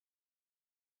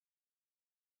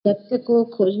सत्य को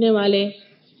खोजने वाले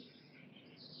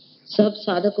सब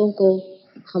साधकों को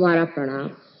हमारा प्रणाम।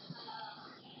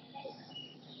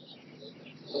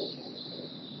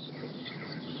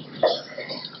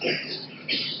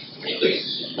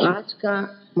 आज का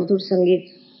मधुर संगीत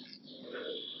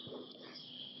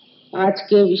आज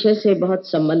के विषय से बहुत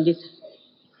संबंधित है,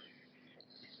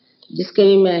 जिसके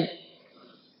लिए मैं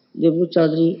देबू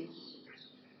चौधरी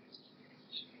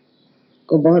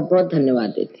को बहुत बहुत धन्यवाद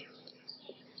देती हूँ।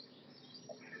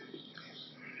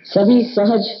 सभी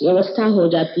सहज व्यवस्था हो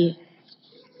जाती है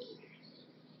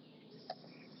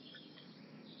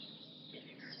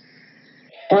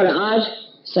और आज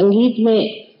संगीत में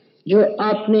जो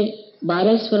आपने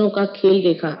 12 स्वरों का खेल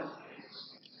देखा,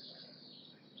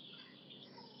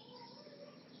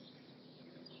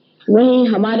 वही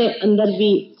हमारे अंदर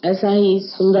भी ऐसा ही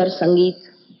सुंदर संगीत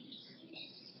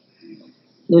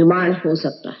निर्माण हो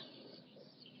सकता है।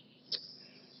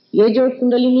 ये जो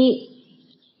कुंडलिनी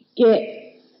के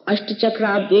अष्टचक्र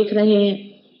आप देख रहे हैं,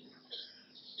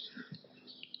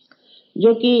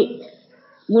 जो कि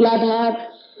मूलाधार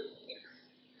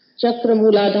चक्र,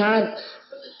 मूलाधार,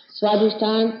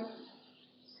 स्वाधिष्ठान,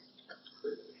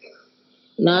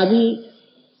 नाभि,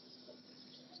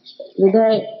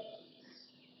 हृदय,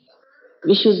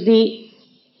 विशुद्धि,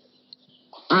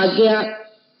 आज्ञा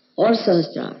और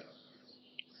सहस्त्रार।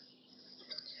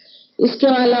 इसके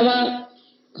अलावा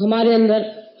हमारे अंदर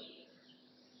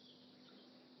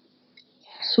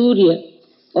सूर्य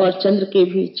और चंद्र के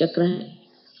भी चक्र हैं।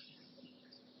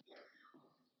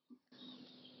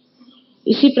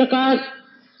 इसी प्रकार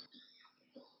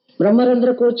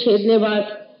ब्रह्मरंध्र को छेदने बाद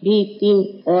भी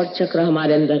 3 और चक्र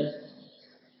हमारे अंदर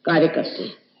कार्य करते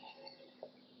हैं,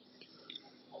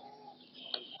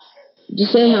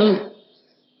 जिसे हम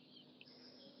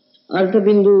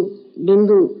अर्धबिंदु,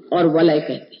 बिंदु और वलय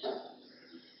कहते हैं।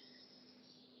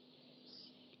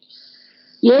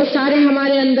 ये सारे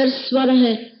हमारे अंदर स्वर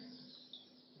हैं।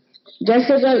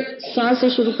 जैसे अगर सा से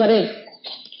शुरू करें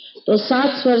तो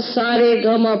 7 स्वर सारे ग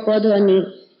म प ध नि,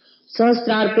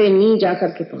 सहस्त्रार पे नी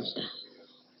जाकर के पहुंचता है।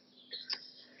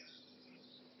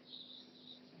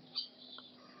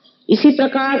 इसी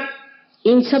प्रकार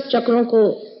इन सब चक्रों को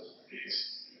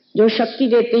जो शक्ति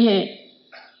देते हैं,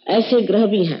 ऐसे ग्रह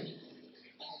भी हैं।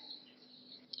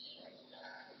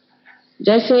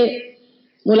 जैसे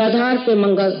मूलाधार पे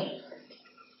मंगल,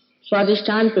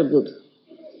 स्वाधिष्ठान पे बुध,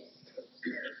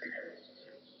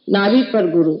 नाभि पर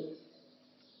गुरु,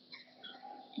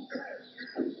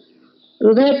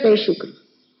 हृदय पे शुक्र,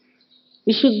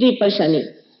 विशुद्धि पर शनि,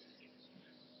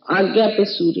 आज्ञा पे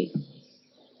सूर्य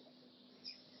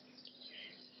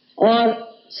और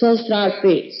सहस्त्रार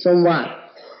पे सोमवार,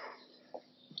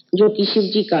 जो कि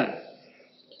शिव जी का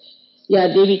या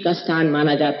देवी का स्थान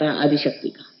माना जाता है, आदिशक्ति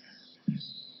का।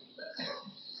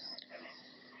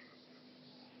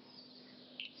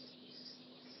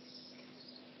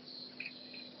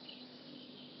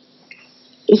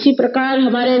 इसी प्रकार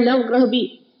हमारे नवग्रह भी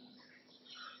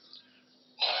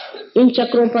इन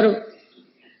चक्रों पर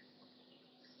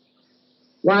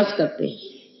वास करते हैं।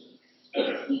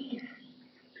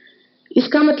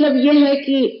 इसका मतलब यह है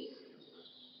कि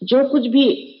जो कुछ भी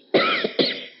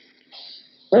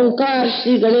ओंकार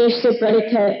श्री गणेश से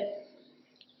प्रेरित है,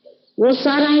 वो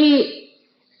सारा ही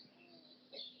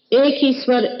एक ही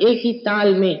स्वर, एक ही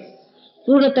ताल में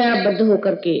पूर्णतया बद्ध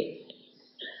होकर के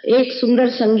एक सुंदर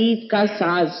संगीत का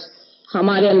साज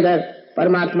हमारे अंदर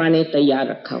परमात्मा ने तैयार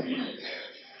रखा हुआ है।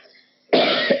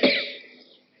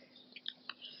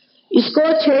 इसको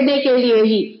छेड़ने के लिए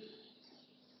ही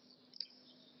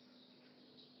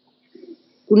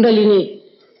कुंडलिनी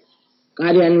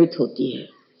कार्यान्वित होती है।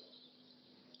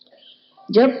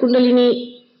 जब कुंडलिनी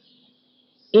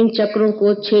इन चक्रों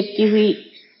को छेदती हुई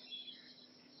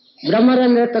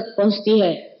ब्रह्मरंध्र तक पहुंचती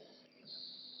है,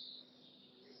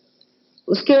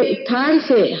 उसके उत्थान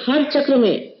से हर चक्र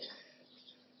में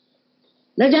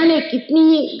न जाने कितनी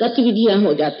ही गतिविधियां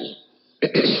हो जाती हैं।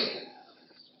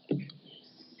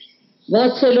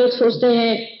 बहुत से लोग सोचते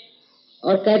हैं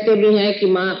और कहते भी हैं कि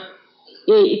माँ,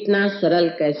 ये इतना सरल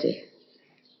कैसे?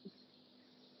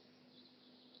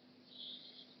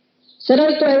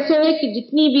 सरल तो ऐसे है कि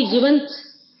जितनी भी जीवंत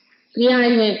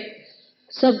क्रियाएं हैं,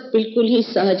 सब बिल्कुल ही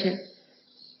सहज है।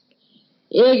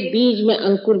 एक बीज में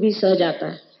अंकुर भी सहज आता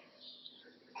है।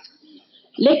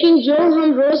 लेकिन जो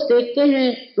हम रोज देखते हैं,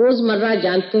 रोजमर्रा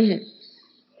जानते हैं,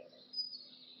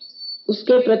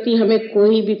 उसके प्रति हमें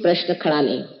कोई भी प्रश्न खड़ा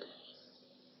नहीं होता।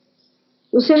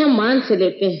 उसे हम मान से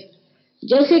लेते हैं।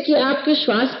 जैसे कि आपके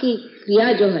श्वास की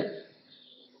क्रिया जो है,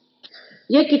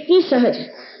 ये कितनी सहज है।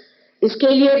 इसके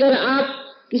लिए अगर आप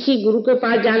किसी गुरु के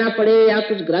पास जाना पड़े या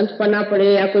कुछ ग्रंथ पढ़ना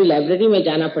पड़े या कोई लाइब्रेरी में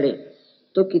जाना पड़े,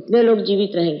 तो कितने लोग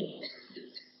जीवित रहेंगे।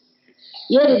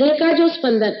 ये हृदय का जो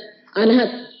स्पंदन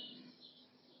अनहद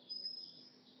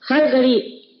हर घड़ी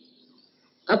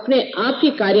अपने आप ही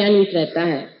कार्यान्वित रहता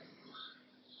है,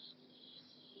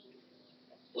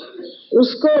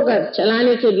 उसको अगर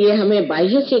चलाने के लिए हमें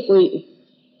बाह्य से कोई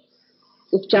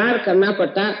उपचार करना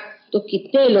पड़ता तो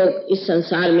कितने लोग इस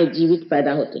संसार में जीवित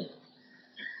पैदा होते।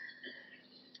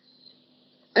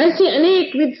 ऐसी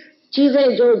अनेक विध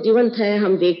चीजें जो जीवंत है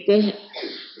हम देखते हैं।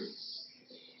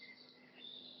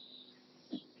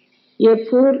 ये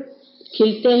फूल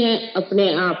खिलते हैं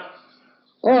अपने आप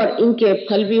और इनके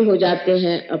फल भी हो जाते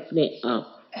हैं अपने आप।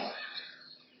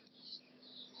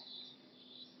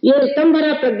 ये उत्तम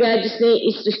भरा प्रज्ञा जिसने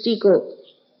इस सृष्टि को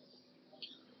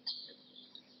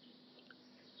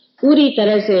पूरी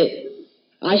तरह से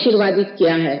आशीर्वादित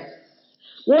किया है,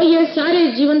 वो ये सारे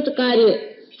जीवंत कार्य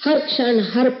हर क्षण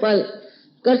हर पल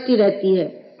करती रहती है।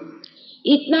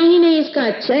 इतना ही नहीं, इसका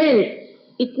चयन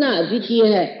इतना अद्वितीय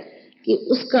है कि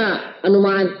उसका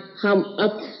अनुमान हम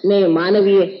अपने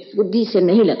मानवीय बुद्धि से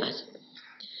नहीं लगा सकते।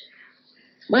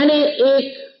 माने एक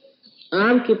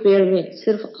आम के पेड़ में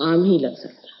सिर्फ आम ही लग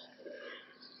सकता है।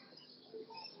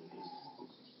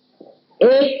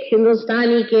 एक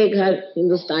हिंदुस्तानी के घर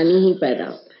हिंदुस्तानी ही पैदा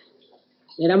होता है।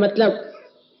 मेरा मतलब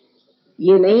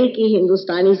ये नहीं कि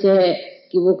हिंदुस्तानी से है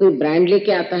कि वो कोई ब्रांड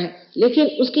लेके आता है, लेकिन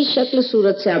उसकी शक्ल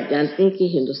सूरत से आप जानते हैं कि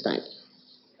हिंदुस्तानी।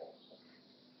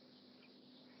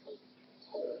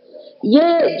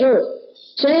 ये जो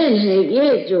चयन है,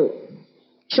 ये जो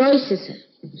चॉइसेस है,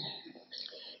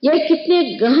 ये कितने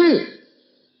गहन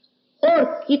और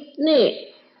कितने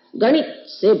गणित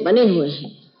से बने हुए हैं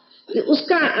कि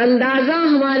उसका अंदाजा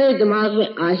हमारे दिमाग में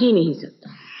आ ही नहीं सकता।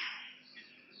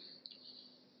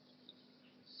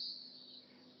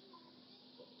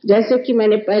 जैसे कि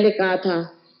मैंने पहले कहा था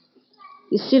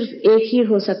कि सिर्फ एक ही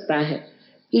हो सकता है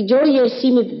कि जो ये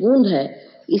सीमित बूंद है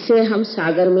इसे हम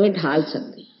सागर में ढाल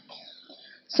सकते हैं।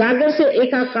 सागर से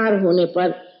एकाकार होने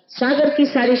पर सागर की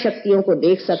सारी शक्तियों को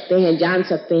देख सकते हैं, जान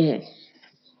सकते हैं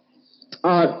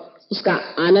और उसका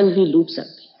आनंद भी लूट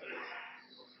सकते हैं।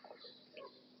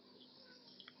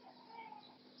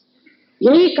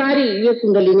 यही कार्य ये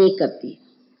कुंडलिनी करती है।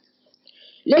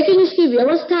 लेकिन इसकी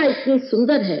व्यवस्था इतनी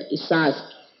सुंदर है इस सांस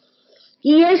की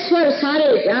कि ये स्वर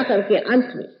सारे जाकर के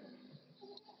अंत में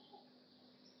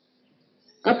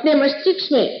अपने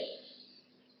मस्तिष्क में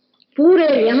पूरे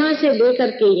यहां से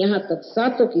लेकर के यहां तक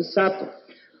सातों की सातों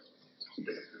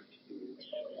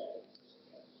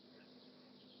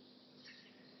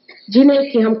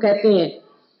जिन्हें कि हम कहते हैं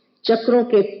चक्रों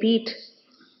के पीठ,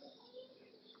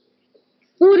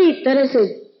 पूरी तरह से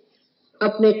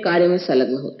अपने कार्य में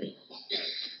संलग्न होते हैं।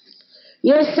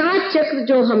 ये 7 चक्र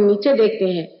जो हम नीचे देखते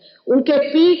हैं उनके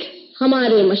पीठ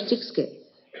हमारे मस्तिष्क के,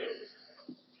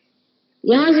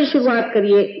 यहां से शुरुआत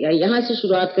करिए या यहां से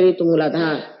शुरुआत करिए तो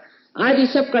मूलाधार आदि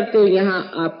सब करते हुए यहां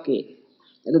आपके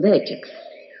हृदय चक्र,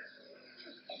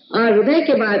 और हृदय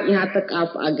के बाद यहां तक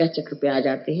आप आज्ञा चक्र पे आ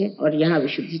जाते हैं और यहां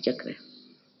विशुद्धि चक्र है।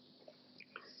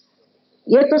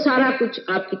 ये तो सारा कुछ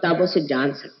आप किताबों से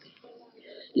जान सकते हैं,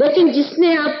 लेकिन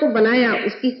जिसने आपको बनाया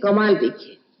उसकी कमाल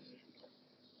देखिए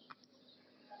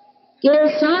कि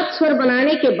 7 स्वर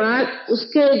बनाने के बाद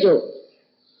उसके जो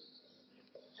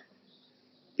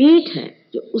पीठ है,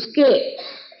 जो उसके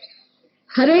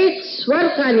हर एक स्वर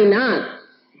का निनाद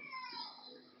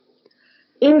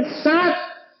इन 7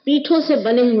 पीठों से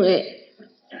बने हुए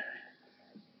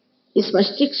इस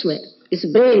मस्तिष्क में, इस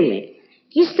ब्रेन में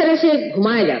किस तरह से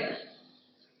घुमाया जाता है,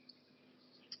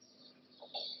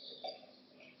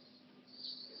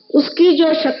 उसकी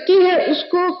जो शक्ति है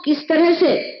उसको किस तरह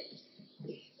से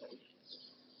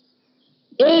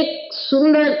एक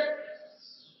सुंदर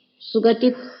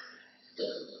सुगठित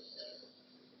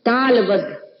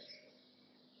तालबद्ध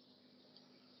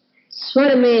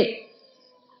स्वर में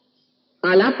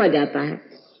आलापा जाता है।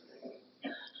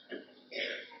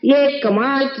 ये एक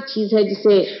कमाल की चीज है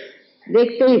जिसे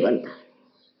देखते ही बनता है।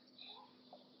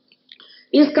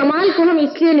 इस कमाल को हम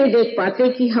इसलिए नहीं देख पाते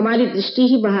कि हमारी दृष्टि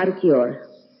ही बाहर की ओर है।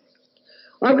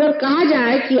 और अगर कहा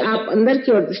जाए कि आप अंदर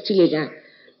की ओर दृष्टि ले जाएं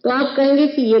तो आप कहेंगे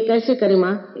कि ये कैसे करें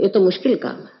मां, ये तो मुश्किल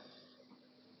काम है।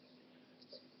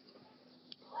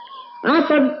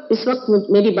 आप अब इस वक्त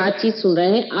मेरी बातचीत सुन रहे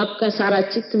हैं, आपका सारा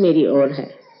चित्त मेरी ओर है,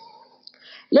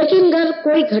 लेकिन अगर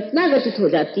कोई घटना घटित हो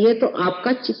जाती है तो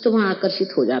आपका चित्त वहां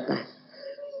आकर्षित हो जाता है।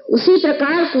 उसी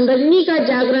प्रकार कुंडलिनी का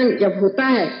जागरण जब होता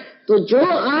है तो जो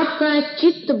आपका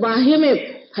चित्त बाह्य में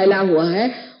फैला हुआ है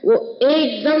वो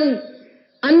एकदम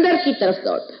अंदर की तरफ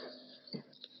दौड़ता है,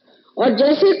 और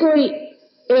जैसे कोई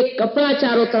एक कपड़ा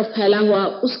चारों तरफ फैला हुआ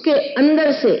उसके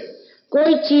अंदर से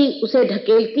कोई चीज उसे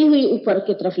ढकेलती हुई ऊपर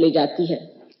की तरफ ले जाती है,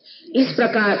 इस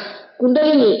प्रकार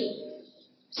कुंडलिनी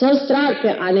सहस्त्रार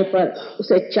पे आने पर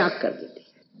उसे चाक कर देती।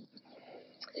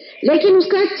 लेकिन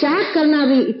उसका चाक करना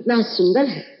भी इतना सुंदर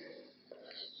है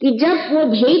कि जब वो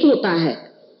भेद होता है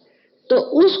तो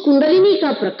उस कुंडलिनी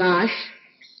का प्रकाश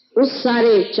उस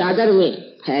सारे चादर में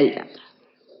फैल जाता है।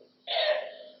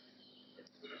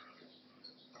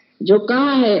 जो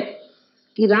कहा है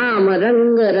कि राम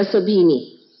रंग रस भीनी,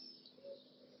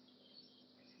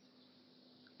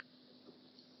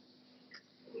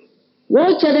 वो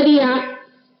चदरिया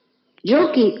जो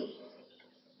कि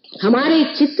हमारे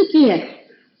चित्त की है,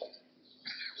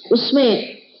 उसमें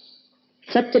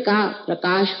सत्य का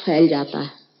प्रकाश फैल जाता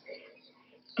है।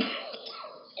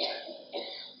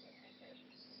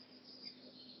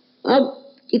 अब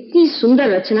इतनी सुंदर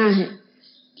रचना है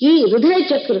कि हृदय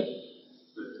चक्र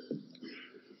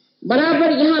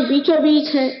बराबर यहाँ बीचों बीच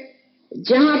है,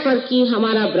 जहां पर कि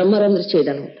हमारा ब्रह्मरंध्र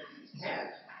छेदन होता है।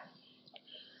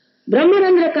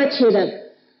 ब्रह्मरंध्र का छेदन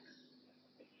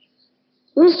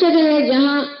उस जगह है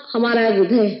जहां हमारा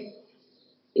हृदय है।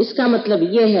 इसका मतलब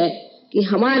यह है कि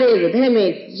हमारे हृदय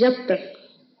में जब तक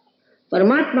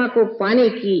परमात्मा को पाने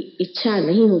की इच्छा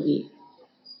नहीं होगी,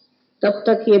 तब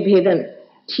तक ये भेदन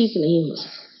ठीक नहीं हो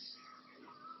सकता।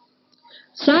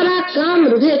 सारा काम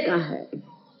हृदय का है,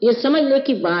 ये समझने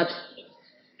की बात है।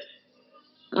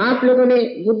 आप लोगों ने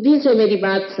बुद्धि से मेरी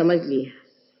बात समझ ली है,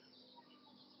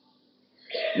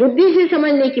 बुद्धि से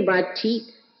समझने की बात ठीक,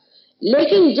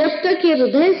 लेकिन जब तक ये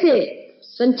हृदय से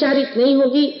संचारित नहीं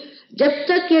होगी, जब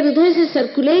तक ये हृदय से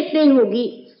सर्कुलेट नहीं होगी,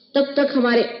 तब तक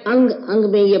हमारे अंग अंग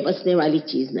में ये बसने वाली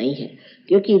चीज नहीं है,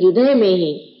 क्योंकि हृदय में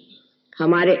ही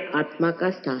हमारे आत्मा का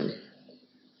स्थान है।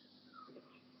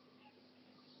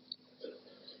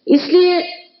 इसलिए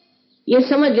ये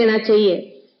समझ लेना चाहिए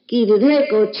कि हृदय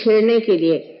को छेड़ने के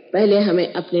लिए पहले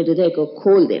हमें अपने हृदय को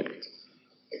खोल देना चाहिए।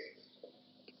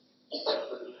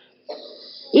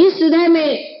 इस हृदय में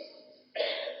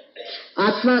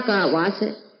आत्मा का वास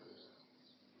है,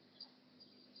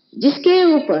 जिसके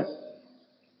ऊपर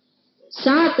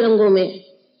 7 रंगों में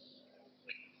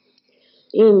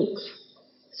इन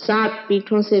 7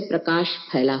 पीठों से प्रकाश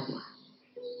फैला हुआ।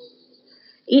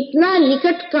 इतना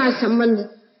निकट का संबंध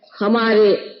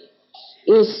हमारे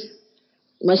इस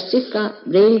मस्तिष्क का,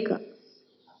 ब्रेन का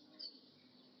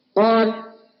और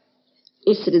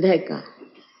इस हृदय का।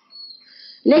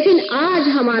 लेकिन आज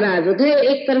हमारा हृदय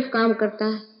एक तरफ काम करता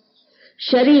है,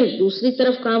 शरीर दूसरी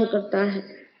तरफ काम करता है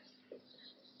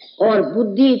और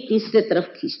बुद्धि तीसरे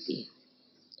तरफ खींचती है।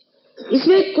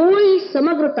 इसमें कोई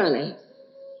समग्रता नहीं।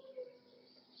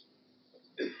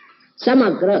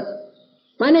 समग्र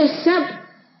माने सब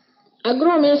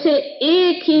अग्रों में से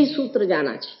एक ही सूत्र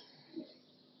जाना चाहिए।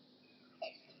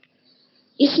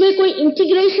 इसमें कोई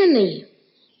इंटीग्रेशन नहीं है।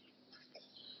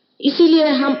 इसीलिए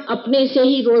हम अपने से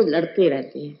ही रोज लड़ते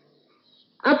रहते हैं,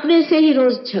 अपने से ही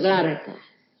रोज झगड़ा रहता है।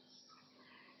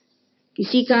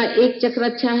 किसी का एक चक्र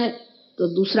अच्छा है तो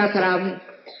दूसरा खराब है,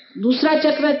 दूसरा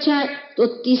चक्र अच्छा है तो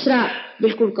तीसरा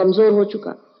बिल्कुल कमजोर हो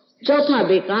चुका, चौथा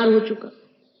बेकार हो चुका।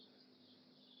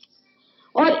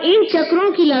 और इन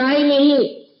चक्रों की लड़ाई में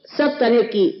ही सब तरह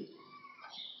की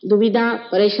दुविधा,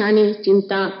 परेशानी,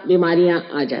 चिंता, बीमारियां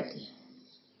आ जाती हैं।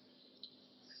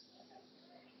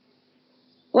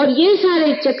 और ये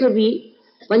सारे चक्र भी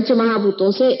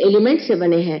पंचमहाभूतों से, एलिमेंट से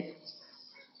बने हैं।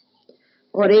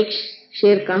 और एक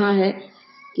शेर कहा है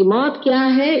कि मौत क्या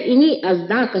है, इन्हीं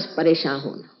अज़दा कस परेशान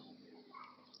होना।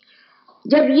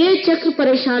 जब ये चक्र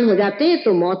परेशान हो जाते हैं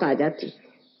तो मौत आ जाती है।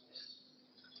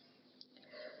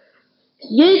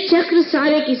 ये चक्र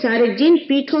सारे की सारे जिन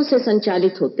पीठों से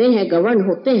संचालित होते हैं, गवर्न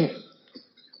होते हैं,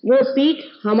 वो पीठ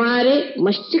हमारे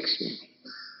मस्तिष्क में,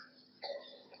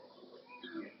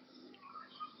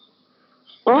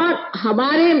 और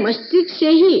हमारे मस्तिष्क से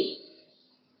ही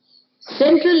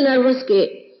सेंट्रल नर्वस के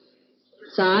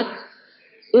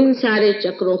साथ इन सारे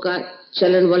चक्रों का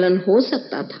चलन वलन हो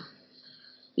सकता था,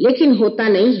 लेकिन होता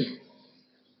नहीं है।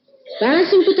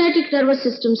 पैरासिम्पैथेटिक नर्वस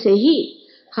सिस्टम से ही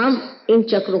हम इन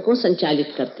चक्रों को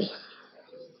संचालित करते हैं।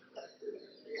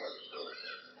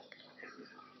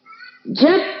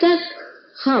 जब तक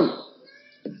हम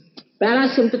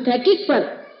पैरासिम्पैथेटिक पर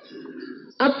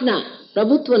अपना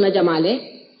प्रभुत्व न जमा लें,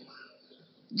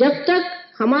 जब तक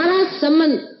हमारा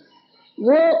संबंध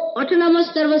वो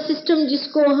ऑटोनॉमस नर्वस सिस्टम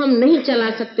जिसको हम नहीं चला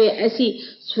सकते, ऐसी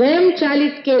स्वयं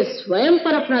चालित के स्वयं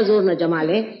पर अपना जोर न जमा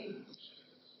लें,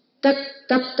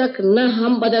 तब तक न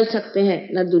हम बदल सकते हैं,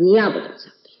 न दुनिया बदल सकती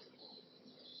है।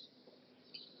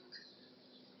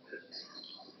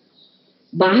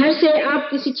 बाहर से आप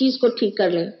किसी चीज को ठीक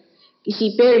कर लें, किसी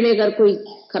पेड़ में अगर कोई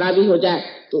खराबी हो जाए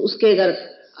तो उसके अगर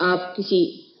आप किसी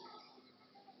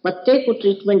पत्ते को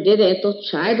ट्रीटमेंट दे दें तो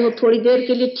शायद वो थोड़ी देर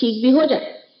के लिए ठीक भी हो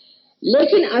जाए,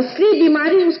 लेकिन असली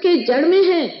बीमारी उसके जड़ में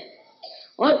है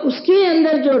और उसके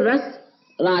अंदर जो रस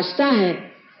रास्ता है,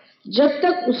 जब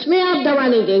तक उसमें आप दवा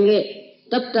नहीं देंगे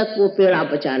तब तक वो पेड़ आप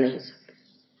बचा नहीं सकते।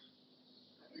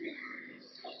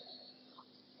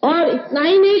 और इतना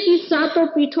ही नहीं कि सातों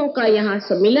पीठों का यहाँ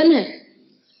सम्मिलन है।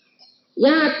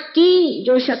 यहाँ तीन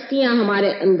जो शक्तियां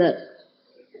हमारे अंदर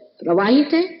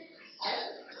प्रवाहित है,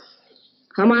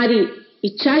 हमारी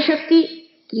इच्छा शक्ति,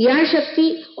 क्रिया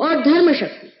शक्ति और धर्म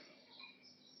शक्ति,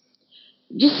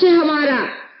 जिससे हमारा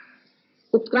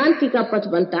उत्क्रांति का पथ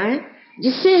बनता है,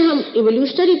 जिससे हम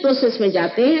इवोल्यूशनरी प्रोसेस में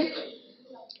जाते हैं।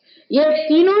 ये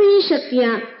तीनों ही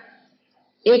शक्तियां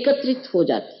एकत्रित हो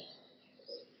जाती हैं।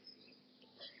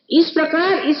 इस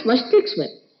प्रकार इस मस्तिष्क में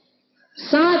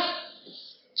 7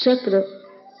 चक्र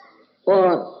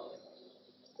और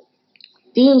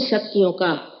 3 शक्तियों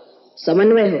का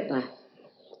समन्वय होता है,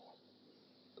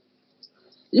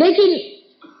 लेकिन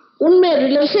उनमें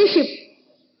रिलेशनशिप,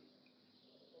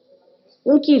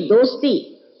 उनकी दोस्ती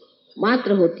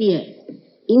मात्र होती है,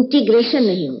 इंटीग्रेशन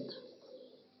नहीं होता,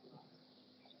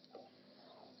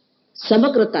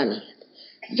 समग्रता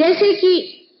नहीं। जैसे कि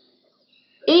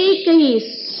एक ही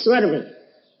स्वर में,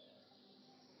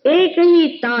 एक ही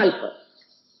ताल पर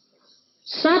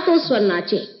सातों स्वर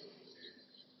नाचे,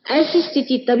 ऐसी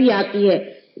स्थिति तभी आती है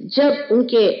जब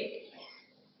उनके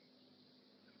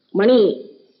मणि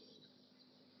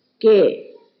के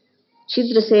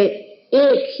छिद्र से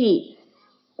एक ही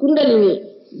कुंडलिनी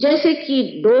जैसे कि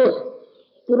डोर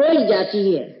पुरोई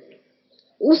जाती है,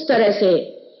 उस तरह से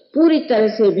पूरी तरह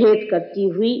से भेद करती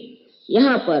हुई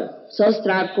यहाँ पर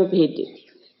सहस्त्रार को भेद देती है।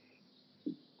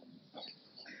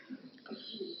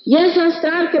 यह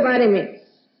सहस्त्रार के बारे में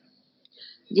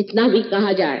जितना भी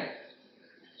कहा जाए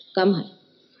कम है।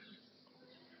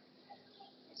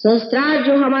 सहस्त्रार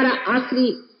जो हमारा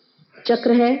आखिरी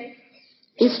चक्र है,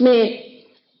 इसमें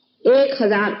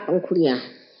 1000 पंखुड़ियां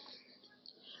हैं,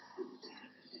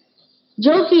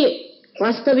 जो कि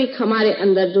वास्तविक हमारे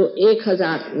अंदर जो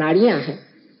 1000 नाड़ियां हैं।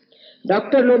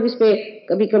 डॉक्टर लोग इस पे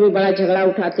कभी कभी बड़ा झगड़ा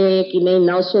उठाते हैं कि नहीं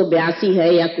 982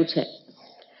 है या कुछ है।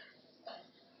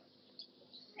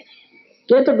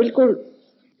 तो बिल्कुल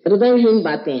हृदयहीन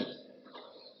बातें हैं,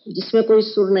 जिसमें कोई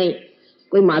सुर नहीं,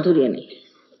 कोई माधुर्य नहीं।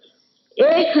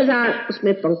 1000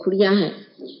 उसमें पंखुड़ियां हैं,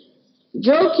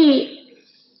 जो कि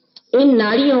इन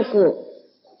नाड़ियों को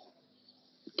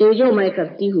तेजोमय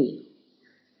करती हुई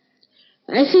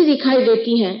ऐसी दिखाई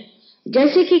देती हैं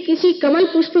जैसे कि किसी कमल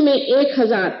पुष्प में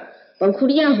 1000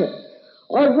 पंखुड़ियां हो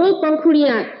और वो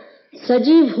पंखुड़ियां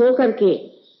सजीव हो करके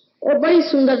और बड़ी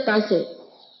सुंदरता से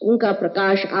उनका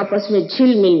प्रकाश आपस में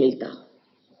झिलमिल मिलता,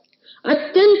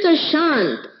 अत्यंत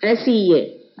शांत ऐसी ये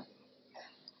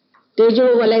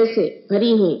तेजोवलय से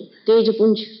भरी हुई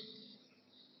तेजपुंज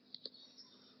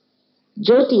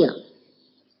ज्योतियां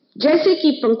जैसे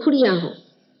कि पंखुड़ियां हो,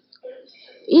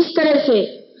 इस तरह से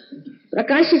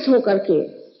प्रकाशित होकर के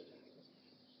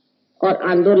और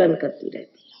आंदोलन करती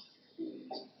रहती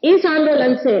है। इस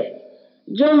आंदोलन से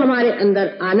जो हमारे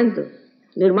अंदर आनंद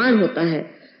निर्माण होता है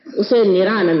उसे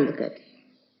निरानंद कहते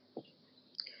हैं।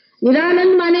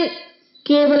 निरानंद माने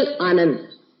केवल आनंद,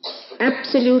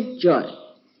 एब्सोल्यूट जॉय।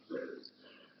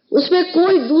 उसमें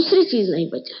कोई दूसरी चीज नहीं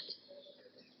बच जाती।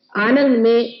 आनंद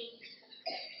में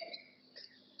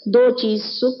 2 चीज,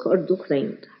 सुख और दुख नहीं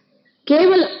होता,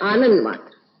 केवल आनंद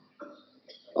मात्र,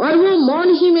 और वो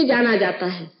मौन ही में जाना जाता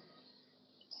है।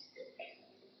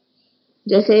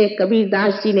 जैसे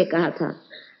कबीरदास जी ने कहा था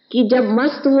कि जब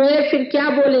मस्त हुए फिर क्या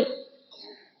बोले।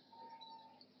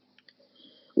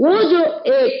 वो जो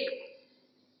एक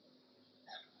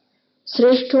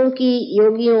श्रेष्ठों की,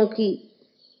 योगियों की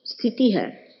स्थिति है,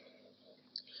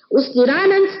 उस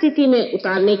निरानंद स्थिति में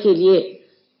उतारने के लिए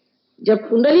जब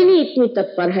कुंडलिनी इतनी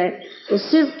तत्पर है तो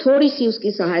सिर्फ थोड़ी सी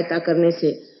उसकी सहायता करने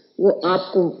से वो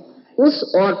आपको उस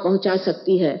ओर पहुंचा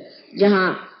सकती है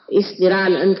जहां इस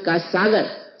निरानंद का सागर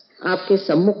आपके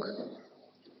सम्मुख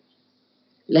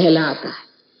लहलाता है।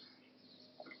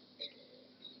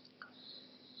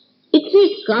 इतनी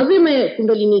काव्यमय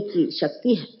कुंडलिनी की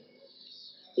शक्ति है,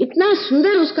 इतना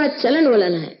सुंदर उसका चलन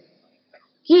वलन है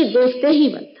कि देखते ही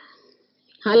बनता है।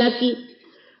 हालांकि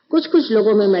कुछ कुछ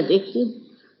लोगों में मैं देखती हूं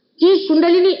कि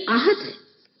कुंडलिनी आहत है,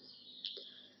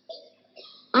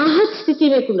 आहत स्थिति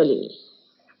में कुंडलिनी।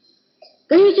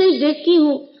 कहीं कहीं देखती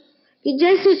हूं कि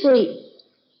जैसे कोई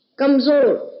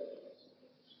कमजोर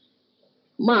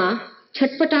मां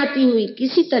छटपटाती हुई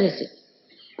किसी तरह से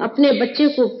अपने बच्चे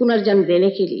को पुनर्जन्म देने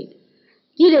के लिए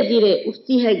धीरे धीरे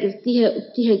उठती है, गिरती है,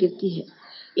 उठती है, गिरती है।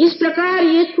 इस प्रकार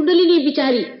ये कुंडलिनी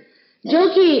बिचारी, जो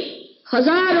कि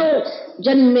हजारों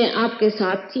जन्म में आपके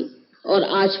साथ थी और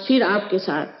आज फिर आपके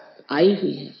साथ आई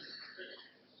हुई है।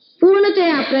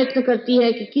 पूर्णतया प्रयत्न करती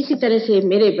है कि किसी तरह से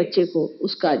मेरे बच्चे को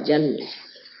उसका जन्म मिले।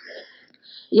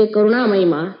 ये करुणामयी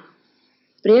माँ,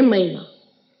 प्रेममयी माँ,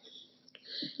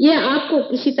 ये आपको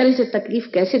किसी तरह से तकलीफ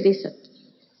कैसे दे सकती,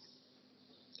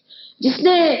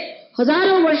 जिसने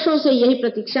हजारों वर्षों से यही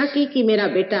प्रतीक्षा की कि मेरा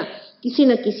बेटा किसी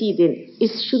न किसी दिन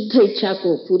इस शुद्ध इच्छा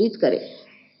को पूरित करे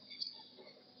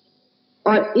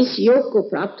और इस योग को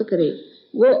प्राप्त करे,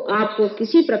 वो आपको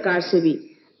किसी प्रकार से भी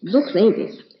दुख नहीं दे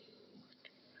सकते।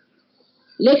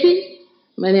 लेकिन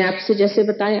मैंने आपसे जैसे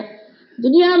बताया,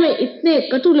 दुनिया में इतने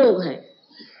कटु लोग हैं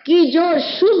कि जो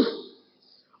शुभ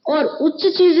और उच्च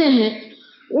चीजें हैं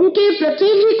उनके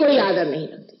प्रति भी कोई आदर नहीं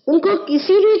रखते, उनको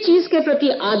किसी भी चीज के प्रति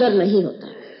आदर नहीं होता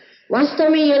है। वास्तव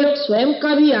में ये लोग स्वयं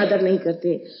का भी आदर नहीं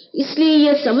करते, इसलिए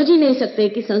ये समझ ही नहीं सकते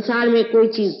कि संसार में कोई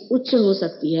चीज उच्च हो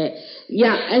सकती है,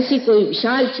 या ऐसी कोई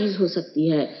विशाल चीज हो सकती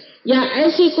है, या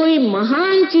ऐसी कोई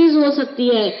महान चीज हो सकती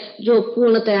है जो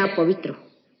पूर्णतया पवित्र हो।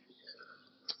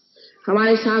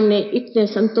 हमारे सामने इतने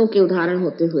संतों के उदाहरण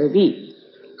होते हुए भी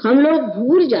हम लोग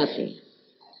भूल जाते हैं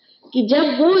कि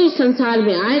जब वो इस संसार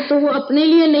में आए तो वो अपने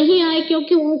लिए नहीं आए,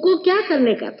 क्योंकि उनको क्या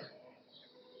करने का था,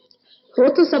 वो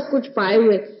तो सब कुछ पाए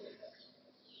हुए,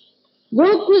 वो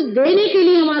कुछ देने के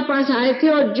लिए हमारे पास आए थे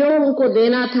और जो उनको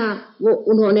देना था वो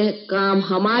उन्होंने काम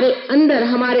हमारे अंदर,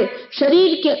 हमारे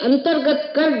शरीर के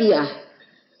अंतर्गत कर दिया है।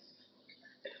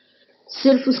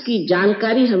 सिर्फ उसकी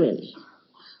जानकारी हमें नहीं।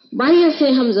 बाह्य से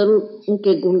हम जरूर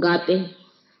उनके गुण गाते हैं,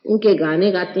 उनके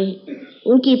गाने गाते हैं,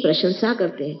 उनकी प्रशंसा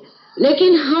करते हैं,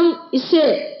 लेकिन हम इससे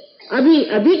अभी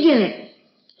अभिज्ञ हैं।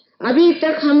 अभी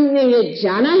तक हमने ये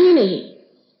जाना ही नहीं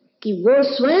कि वो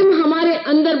स्वयं हमारे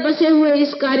अंदर बसे हुए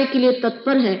इस कार्य के लिए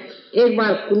तत्पर है। एक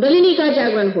बार कुंडलिनी का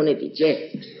जागरण होने दीजिए,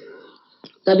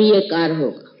 तभी ये कार्य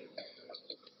होगा।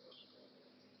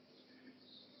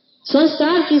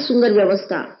 संस्कार की सुंदर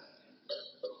व्यवस्था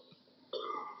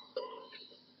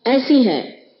ऐसी है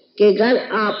कि अगर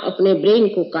आप अपने ब्रेन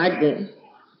को काट दें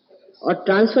और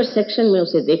ट्रांसफर सेक्शन में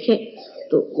उसे देखें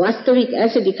तो वास्तविक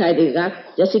ऐसे दिखाई देगा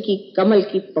जैसे कि कमल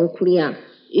की पंखुड़ियां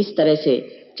इस तरह से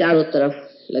चारों तरफ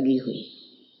लगी हुई।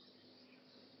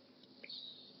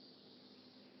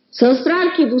 सहस्त्रार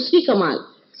की दूसरी कमाल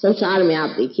संसार में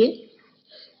आप देखिए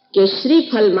कि श्री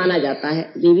फल माना जाता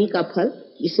है, देवी का फल,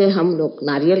 जिसे हम लोग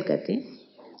नारियल कहते हैं।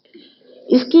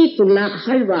 इसकी तुलना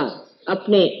हर बार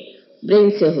अपने ब्रेन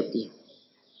से होती है।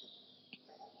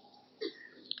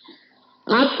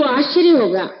 आपको आश्चर्य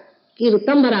होगा कि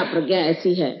ऋतंभरा प्रज्ञा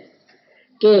ऐसी है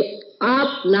कि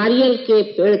आप नारियल के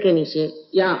पेड़ के नीचे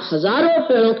या हजारों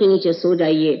पेड़ों के नीचे सो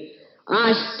जाइए,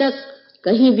 आज तक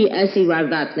कहीं भी ऐसी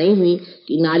वारदात नहीं हुई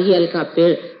कि नारियल का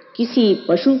पेड़ किसी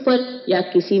पशु पर या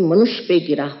किसी मनुष्य पे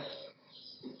गिरा।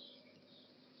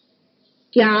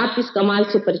 क्या आप इस कमाल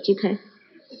से परिचित हैं?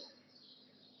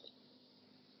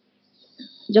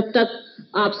 जब तक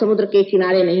आप समुद्र के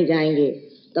किनारे नहीं जाएंगे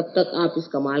तब तक आप इस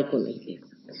कमाल को नहीं देख सकते।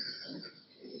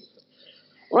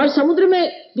 और समुद्र में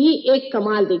भी एक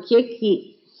कमाल देखिए कि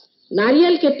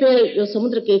नारियल के पेड़ जो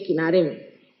समुद्र के किनारे में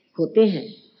होते हैं,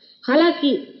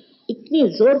 हालांकि इतनी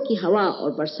जोर की हवा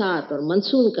और बरसात और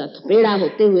मानसून का थपेड़ा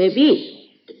होते हुए भी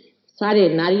सारे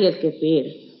नारियल के पेड़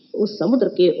उस समुद्र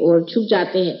के ओर झुक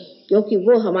जाते हैं, क्योंकि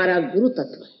वो हमारा गुरु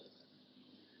तत्व है।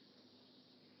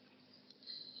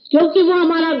 क्योंकि वो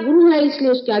हमारा गुरु है, इसलिए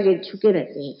उसके आगे झुके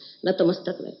रहते हैं,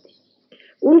 नतमस्तक रहते हैं।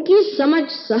 उनकी समझ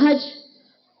सहज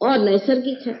और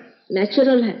नैसर्गिक है,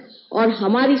 नेचुरल है, और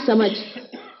हमारी समझ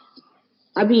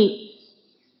अभी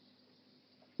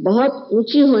बहुत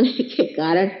ऊंची होने के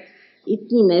कारण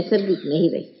इतनी नैसर्गिक नहीं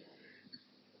रही।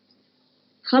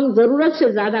 हम जरूरत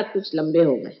से ज्यादा कुछ लंबे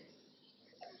हो गए।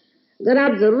 अगर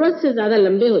आप जरूरत से ज्यादा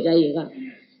लंबे हो जाइएगा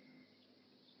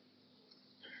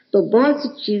तो बहुत सी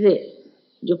चीजें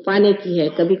जो पाने की है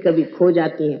कभी कभी खो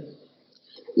जाती हैं,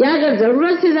 या अगर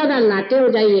जरूरत से ज्यादा नाटे हो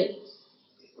जाइए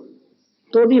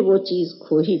तो भी वो चीज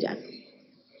खो ही जाती है।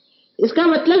 इसका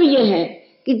मतलब यह है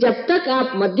कि जब तक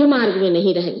आप मध्य मार्ग में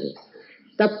नहीं रहेंगे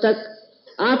तब तक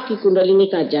आपकी कुंडलिनी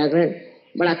का जागरण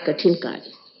बड़ा कठिन कार्य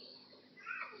है।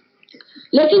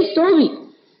 लेकिन तो भी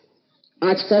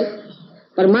आजकल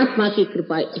परमात्मा की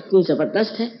कृपा इतनी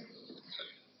जबरदस्त है,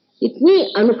 इतनी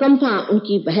अनुकंपा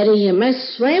उनकी बह रही है, मैं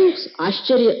स्वयं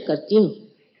आश्चर्य करती हूं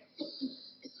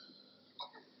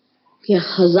कि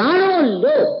हजारों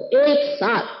लोग एक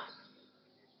साथ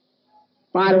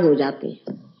पार हो जाते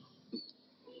हैं।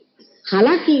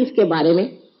 हालांकि इसके बारे में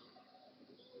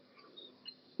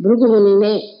भृगु मुनि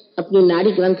ने अपनी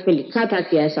नाड़ी ग्रंथ में लिखा था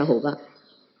कि ऐसा होगा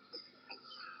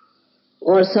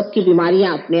और सबकी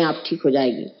बीमारियां अपने आप ठीक हो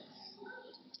जाएगी,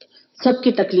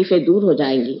 सबकी तकलीफें दूर हो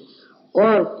जाएंगी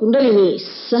और कुंडलिनी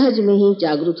सहज में ही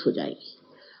जागृत हो जाएगी।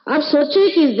 अब सोचिए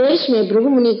कि इस देश में भृगु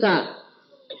मुनि का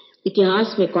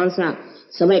इतिहास में कौन सा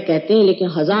समय कहते हैं, लेकिन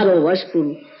हजारों वर्ष पूर्व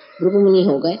भृगु मुनि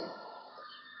हो गए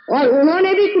और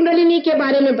उन्होंने भी कुंडलिनी के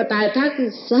बारे में बताया था कि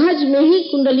सहज में ही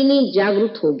कुंडलिनी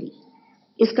जागृत होगी।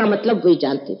 इसका मतलब वही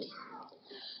जानते थे।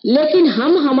 लेकिन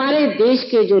हम हमारे देश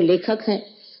के जो लेखक हैं,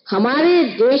 हमारे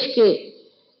देश के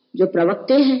जो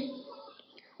प्रवक्ते हैं,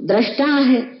 दृष्टा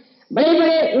हैं, बड़े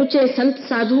बड़े ऊंचे संत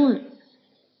साधु हैं,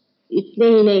 इतने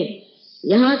ही नहीं,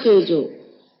 यहाँ के जो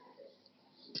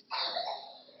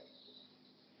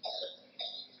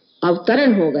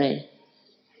अवतरण हो गए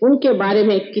उनके बारे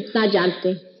में कितना जानते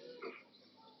हैं।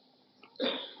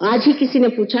 आज ही किसी ने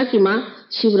पूछा कि माँ,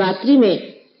 शिवरात्रि में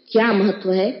क्या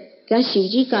महत्व है? क्या शिव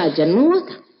जी का जन्म हुआ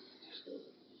था?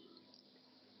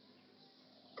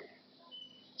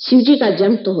 शिव जी का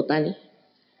जन्म तो होता नहीं,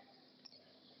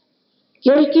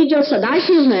 क्योंकि जो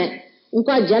सदाशिव हैं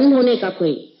उनका जन्म होने का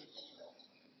कोई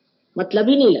मतलब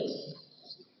ही नहीं लगता।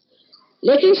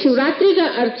 लेकिन शिवरात्रि का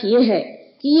अर्थ यह है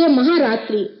कि ये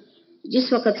महारात्रि,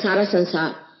 जिस वक्त सारा संसार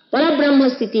परब्रह्म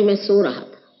स्थिति में सो रहा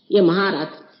था, ये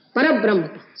महारात्रि परब्रह्म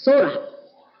सो रहा था।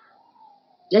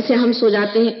 जैसे हम सो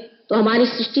जाते हैं तो हमारी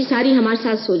सृष्टि सारी हमारे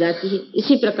साथ सो जाती है,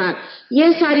 इसी प्रकार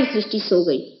ये सारी सृष्टि सो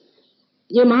गई।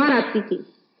 ये महारात्रि थी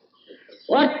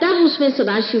और तब उसमें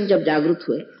सदाशिव जब जागृत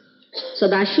हुए,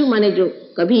 सदाशिव माने जो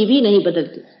कभी भी नहीं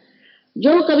बदलते,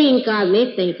 जो कभी इनकार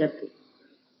नहीं करते,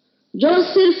 जो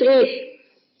सिर्फ एक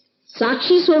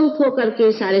साक्षी स्वरूप होकर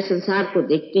के सारे संसार को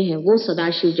देखते हैं, वो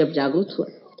सदाशिव जब जागृत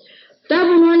हुए तब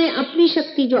उन्होंने अपनी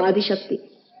शक्ति, जो आदिशक्ति,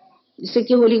 जिसे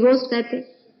कि होली घोस्ट कहते हैं,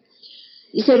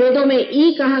 जिसे वेदों में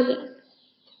ई कहा गया,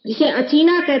 जिसे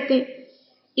अथीना कहते हैं,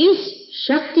 इस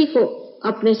शक्ति को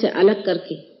अपने से अलग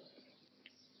करके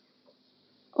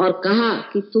और कहा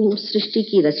कि तुम सृष्टि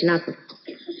की रचना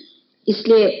करो।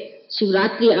 इसलिए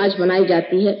शिवरात्रि आज मनाई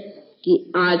जाती है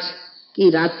कि आज की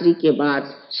रात्रि के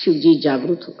बाद शिव जी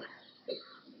जागृत हो गए,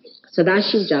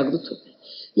 सदाशिव जागृत हो गए।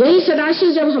 यही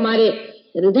सदाशिव जब हमारे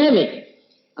हृदय में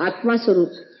आत्मा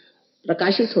स्वरूप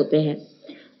प्रकाशित होते हैं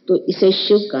तो इसे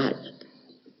शिव कहा जाता है।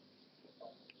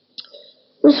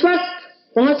 उस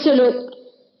वक्त बहुत से लोग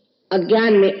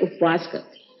अज्ञान में उपवास करते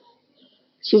हैं।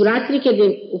 शिवरात्रि के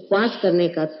दिन उपवास करने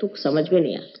का तुक समझ में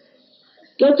नहीं आता,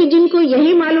 क्योंकि जिनको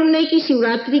यही मालूम नहीं कि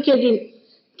शिवरात्रि के दिन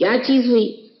क्या चीज हुई।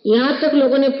 यहां तक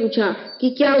लोगों ने पूछा कि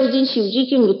क्या उस दिन शिव जी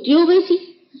की मृत्यु हो गई थी?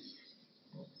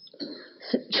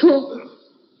 जो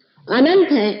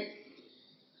अनंत है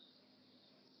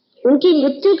उनकी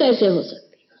मृत्यु कैसे हो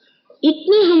सकती?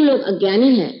 इतने हम लोग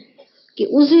अज्ञानी हैं कि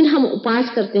उस दिन हम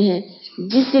उपवास करते हैं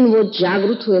जिस दिन वो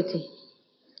जागृत हुए थे।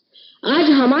 आज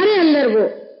हमारे अंदर वो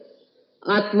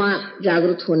आत्मा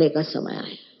जागृत होने का समय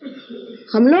आया।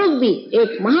 हम लोग भी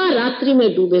एक महारात्रि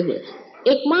में डूबे हुए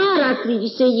थे, एक महारात्रि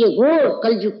जिसे ये घोर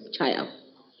कलयुग छाया,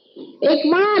 एक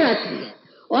महारात्रि है।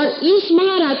 और इस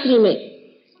महारात्रि में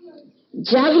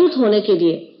जागृत होने के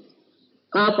लिए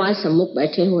आप आज सम्मुख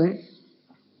बैठे हुए हैं।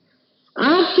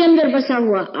 आपके अंदर बसा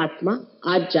हुआ आत्मा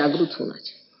आज जागृत होना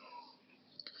चाहिए।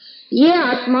 ये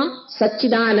आत्मा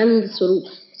सच्चिदानंद स्वरूप,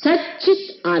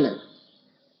 सच्चित आनंद।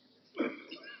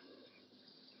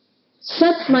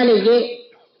 सत माने ये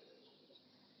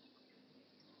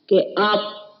कि आप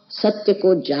सत्य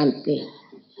को जानते हैं।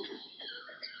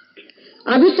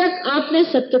 अभी तक आपने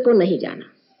सत्य को नहीं जाना।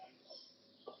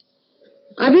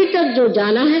 अभी तक जो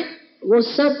जाना है वो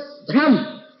सब भ्रम।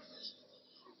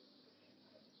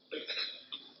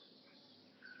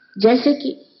 जैसे कि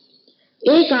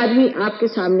एक आदमी आपके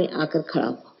सामने आकर खड़ा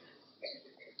हुआ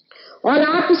और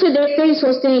आप उसे देखते ही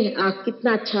सोचते हैं आप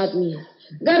कितना अच्छा आदमी है।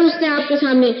 अगर उसने आपके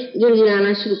सामने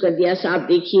गिड़गिड़ाना शुरू कर दिया, साहब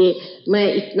देखिए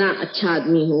मैं इतना अच्छा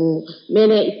आदमी हूँ,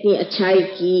 मैंने इतनी अच्छाई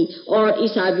की और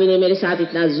इस आदमी ने मेरे साथ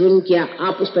इतना जुल्म किया,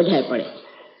 आप उस पर ढह पड़े।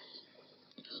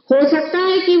 हो सकता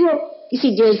है कि वो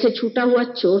किसी जेल से छूटा हुआ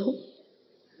चोर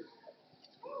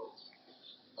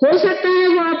हो सकता है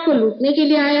वो आपको लूटने के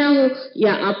लिए आया हो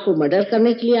या आपको मर्डर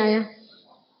करने के लिए आया।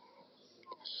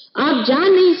 आप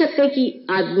जान नहीं सकते कि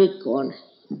आदमी कौन है,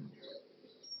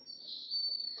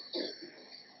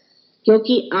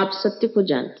 क्योंकि आप सत्य को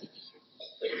जानते हैं।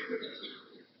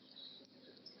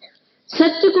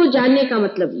 सत्य को जानने का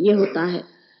मतलब यह होता है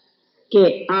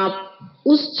कि आप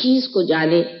उस चीज को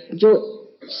जाने जो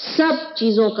सब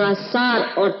चीजों का सार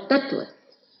और तत्व है।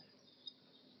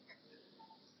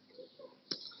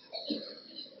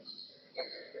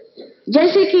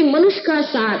 जैसे कि मनुष्य का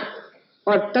सार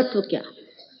और तत्व क्या?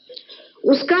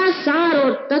 उसका सार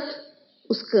और तत्व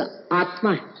उसका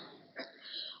आत्मा है।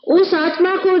 उस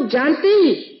आत्मा को जानते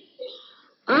ही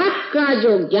आपका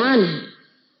जो ज्ञान है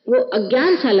वो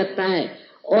अज्ञान सा लगता है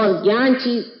और ज्ञान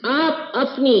चीज आप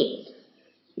अपनी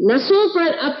नसों पर,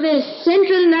 अपने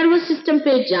सेंट्रल नर्वस सिस्टम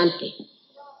पे जानते हैं।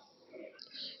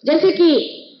 जैसे कि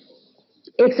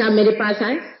एक साहब मेरे पास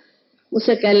आए,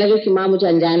 मुझसे कहने लगे कि माँ मुझे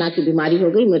अंजाना की बीमारी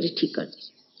हो गई, मुझे ठीक कर दी।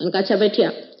 मैंने कहा अच्छा बैठिए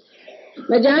आप।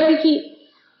 मैं जा रही थी,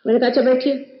 मैंने कहा अच्छा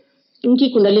बैठिए। उनकी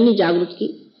कुंडलिनी जागृत की,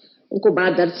 उनको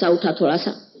बाद दर्द सा उठा थोड़ा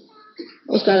सा,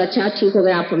 उसका अच्छा ठीक हो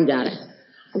गया, आप हम जा रहे हैं।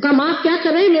 उनका माँ क्या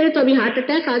कर रहे हैं, मेरे तो अभी हार्ट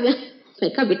अटैक आ गया। मैंने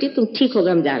कहा बेटी तुम ठीक हो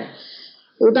गए, हम जा रहे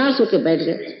हैं। उदास होकर बैठ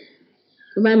गए।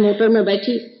 तो मैं मोटर में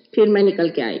बैठी, फिर मैं निकल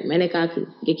के आई। मैंने कहा कि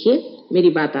देखिए मेरी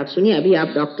बात आप सुनिए, अभी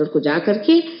आप डॉक्टर को जा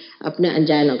करके अपने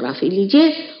एंजाइनोग्राफी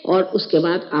लीजिए और उसके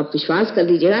बाद आप विश्वास कर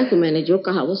लीजिएगा कि मैंने जो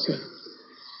कहा वो सही।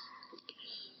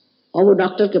 और वो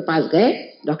डॉक्टर के पास गए।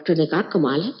 डॉक्टर ने कहा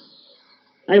कमाल है,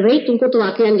 अरे भाई तुमको तो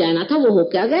वाकई अंजाना था, वो हो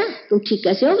क्या गया, तुम ठीक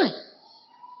कैसे हो गए?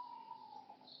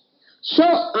 सो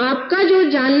आपका जो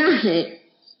जानना है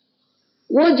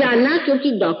वो जानना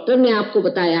क्योंकि डॉक्टर ने आपको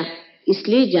बताया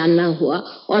इसलिए जानना हुआ,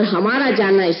 और हमारा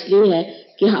जानना इसलिए है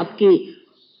कि आपकी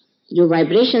जो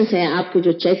वाइब्रेशंस है, आपके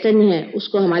जो चैतन्य है,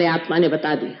 उसको हमारे आत्मा ने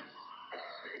बता दिया।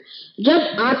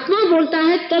 जब आत्मा बोलता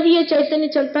है तब ये चैतन्य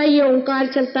चलता है, ये ओंकार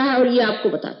चलता है और ये आपको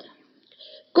बताता है।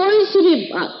 कोई सी भी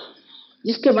बात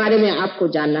जिसके बारे में आपको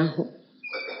जानना हो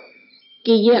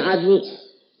कि ये आदमी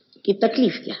की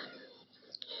तकलीफ क्या,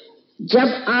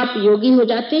 जब आप योगी हो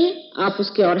जाते हैं आप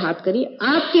उसके और हाथ करिए,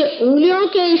 आपके उंगलियों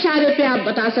के इशारे पे आप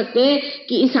बता सकते हैं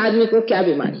कि इस आदमी को क्या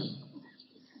बीमारी है।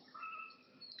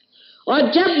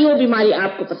 और जब ये बीमारी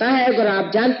आपको पता है, अगर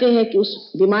आप जानते हैं कि उस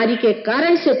बीमारी के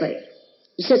कारण से परे,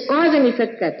 जिसे कॉज एंड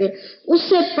इफेक्ट कहते हैं,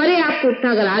 उससे परे आपको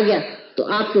उठना अगर आ गया तो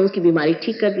आपने उसकी बीमारी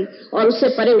ठीक कर दी। और उससे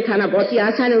परे उठाना बहुत ही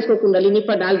आसान है, उसको कुंडलिनी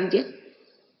पर डाल दीजिए।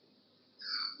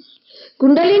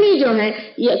 कुंडलिनी जो है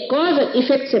ये कॉज और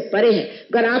इफेक्ट से परे है।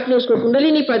 अगर आपने उसको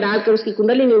कुंडलिनी पर डालकर उसकी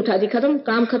कुंडलिनी उठा दी, खत्म,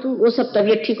 काम खत्म, वो सब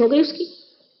तबीयत ठीक हो गई उसकी।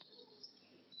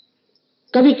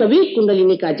 कभी कभी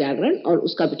कुंडलिनी का जागरण और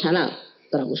उसका बिठाना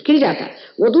थोड़ा मुश्किल जाता है,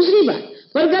 वो दूसरी बात,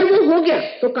 पर अगर वो हो गया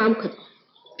तो काम खत्म,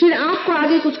 फिर आपको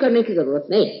आगे कुछ करने की जरूरत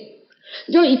नहीं।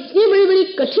 जो इतनी बड़ी बड़ी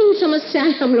कठिन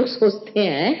समस्याएं हम लोग सोचते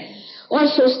हैं और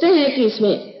सोचते हैं कि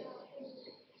इसमें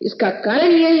इसका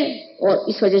कारण यह है और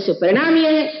इस वजह से परिणाम यह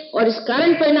है और इस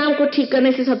कारण परिणाम को ठीक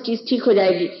करने से सब चीज ठीक हो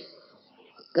जाएगी,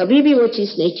 कभी भी वो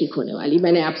चीज नहीं ठीक होने वाली।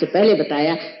 मैंने आपसे पहले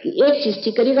बताया कि एक चीज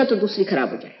ठीक करेगा तो दूसरी खराब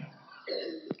हो जाएगी।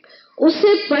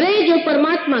 उससे परे जो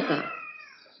परमात्मा का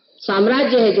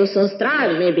साम्राज्य है, जो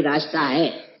सहस्त्रार में विराजता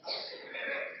है,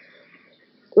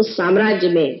 उस साम्राज्य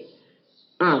में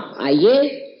आप आइए,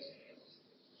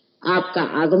 आपका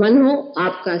आगमन हो,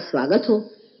 आपका स्वागत हो,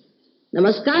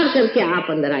 नमस्कार करके आप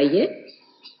अंदर आइए।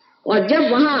 और जब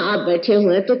वहां आप बैठे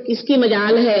हुए तो किसकी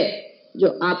मजाल है जो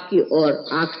आपकी ओर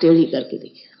आंख टेढ़ी करके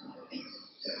देखे।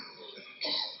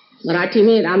 मराठी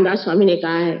में रामदास स्वामी ने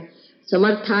कहा है,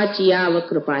 समर्थाची याव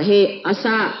कृपा है,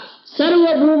 असा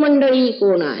सर्वभूमंडळी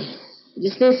कोण आहे।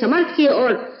 जिसने समर्थ की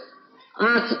ओर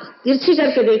आंख तिरछी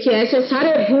करके देखी, ऐसे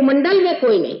सारे भूमंडल में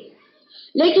कोई नहीं।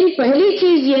 लेकिन पहली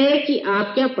चीज यह है कि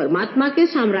आप क्या परमात्मा के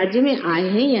साम्राज्य में आए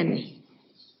हैं या नहीं,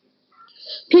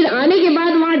 फिर आने के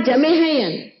बाद वहां जमे हैं या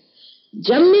नहीं।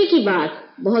 जमने की बात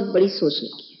बहुत बड़ी सोचने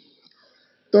की।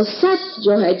 तो सत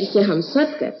जो है, जिसे हम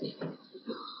सत कहते हैं,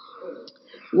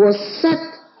 वो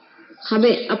सत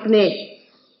हमें अपने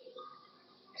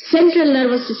सेंट्रल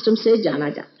नर्वस सिस्टम से जाना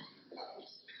जाता है।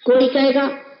 कोई कहेगा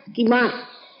कि माँ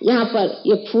यहाँ पर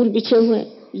ये फूल बिछे हुए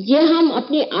हैं, ये हम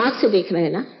अपनी आंख से देख रहे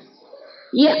हैं ना,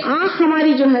 ये आंख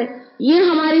हमारी जो है, ये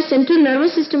हमारी सेंट्रल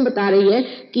नर्वस सिस्टम बता रही है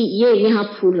कि ये यहाँ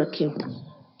फूल रखे हुए।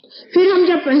 फिर हम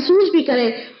जब महसूस भी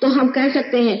करें तो हम कह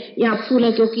सकते हैं यहाँ फूल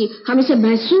है, क्योंकि हम इसे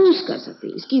महसूस कर सकते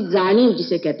हैं। इसकी जानीव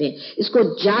जिसे कहते हैं, इसको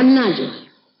जानना जो है,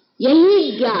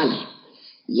 यही ज्ञान है,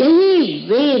 यही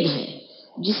वेद है,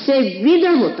 जिससे विद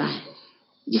होता है,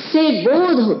 जिससे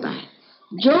बोध होता है।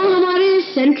 जो हमारे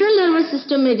सेंट्रल नर्वस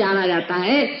सिस्टम में जाना जाता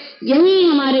है, यही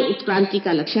हमारे उत्क्रांति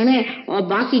का लक्षण है। और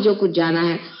बाकी जो कुछ जाना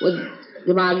है वो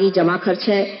दिमागी जमा खर्च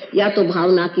है या तो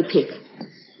भावना की फेंक।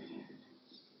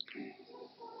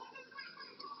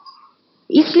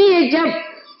 इसलिए जब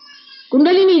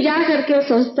कुंडलिनी जा करके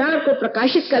सहस्त्रार को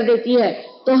प्रकाशित कर देती है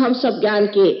तो हम सब ज्ञान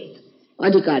के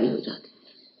अधिकारी हो जाते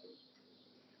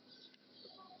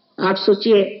हैं। आप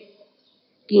सोचिए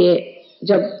कि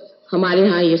जब हमारे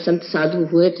यहाँ ये संत साधु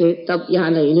हुए थे, तब यहाँ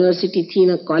न यूनिवर्सिटी थी,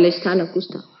 न कॉलेज था, न कुछ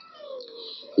था,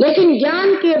 लेकिन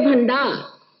ज्ञान के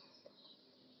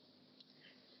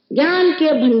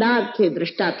भंडार थे,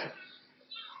 दृष्टा थे।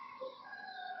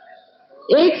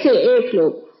 एक से एक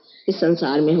लोग इस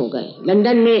संसार में हो गए।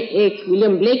 लंदन में एक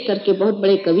विलियम ब्लेक करके बहुत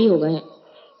बड़े कवि हो गए,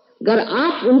 अगर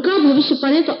आप उनका भविष्य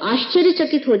पढ़ें तो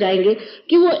आश्चर्यचकित हो जाएंगे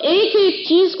कि वो एक एक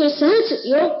चीज को सहज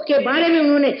योग के बारे में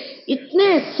उन्होंने इतने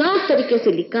साफ तरीके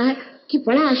से लिखा है कि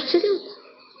बड़ा आश्चर्य होता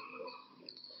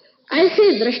है।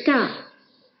 ऐसे दृष्टा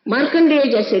मार्कंडेय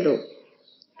जैसे लोग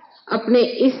अपने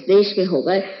इस देश में हो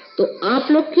गए तो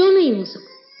आप लोग क्यों नहीं हो सकते?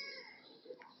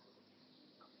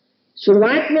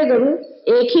 शुरुआत में जरूर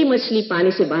एक ही मछली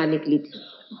पानी से बाहर निकली थी,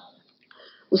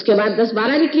 उसके बाद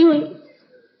 10-12 निकली हुई,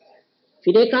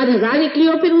 फिर 1,000 निकली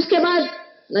हो, फिर उसके बाद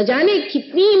न जाने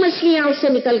कितनी मछलियां उससे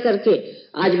निकल करके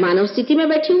आज मानव स्थिति में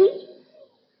बैठी हुई।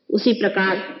 उसी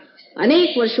प्रकार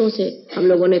अनेक वर्षों से हम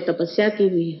लोगों ने तपस्या की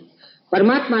हुई है,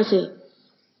 परमात्मा से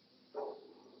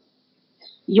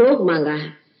योग मांगा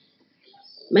है,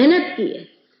 मेहनत की है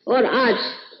और आज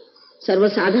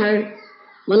सर्वसाधारण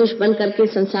मनुष्य बन करके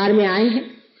संसार में आए हैं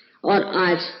और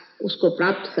आज उसको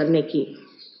प्राप्त करने की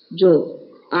जो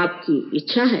आपकी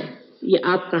इच्छा है, ये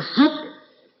आपका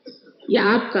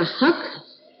हक है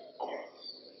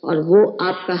और वो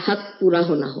आपका हक पूरा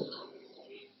होना होगा।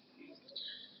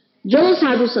 जो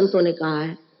साधु संतों ने कहा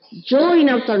है, जो इन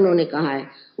अवतरणों ने कहा है,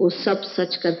 वो सब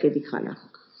सच करके दिखाना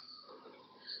होगा।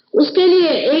 उसके लिए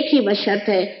एक ही बस शर्त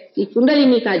है कि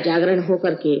कुंडलिनी का जागरण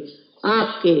होकर के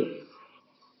आपके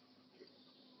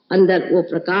अंदर वो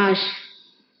प्रकाश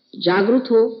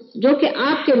जागृत हो जो कि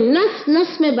आपके नस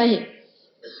नस में बहे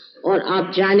और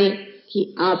आप जाने कि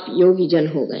आप योगी जन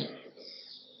हो गए।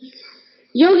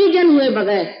 योगी जन हुए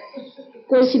बगैर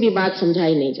कोई सी भी बात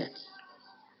समझाई नहीं जाती।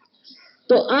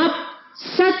 तो आप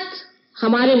सत्य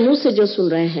हमारे मुंह से जो सुन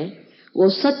रहे हैं वो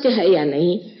सत्य है या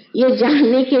नहीं, ये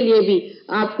जानने के लिए भी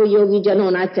आपको योगी जन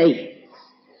होना चाहिए,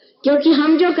 क्योंकि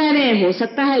हम जो कह रहे हैं हो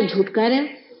सकता है झूठ कह रहे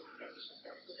हैं,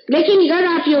 लेकिन अगर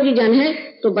आप योगी जन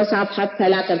हैं तो बस आप हाथ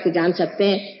फैला करके जान सकते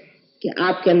हैं कि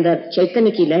आपके अंदर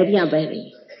चैतन्य की लहरियां बह रही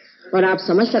हैं और आप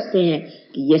समझ सकते हैं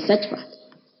कि ये सच बात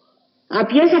है।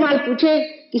 आप ये सवाल पूछे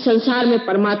कि संसार में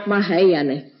परमात्मा है या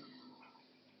नहीं।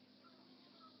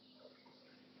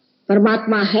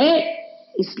 परमात्मा है,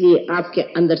 इसलिए आपके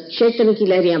अंदर चैतन्य की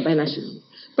लहरियां बहना शुरू हुई।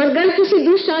 पर अगर किसी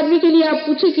दूसरे आदमी के लिए आप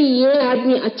पूछे कि ये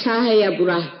आदमी अच्छा है या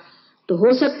बुरा है, तो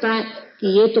हो सकता है कि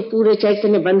ये तो पूरे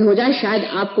चैतन्य बंद हो जाए, शायद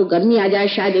आपको गर्मी आ जाए,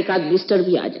 शायद एक आध ब्लिस्टर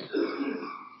भी आ जाए।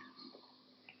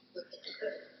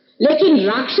 लेकिन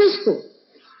राक्षस को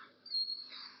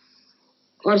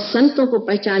और संतों को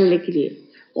पहचानने के लिए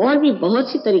और भी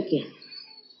बहुत सी तरीके हैं।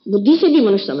 बुद्धि से भी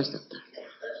मनुष्य समझ सकता है,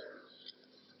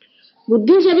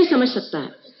 बुद्धि से भी समझ सकता है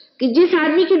कि जिस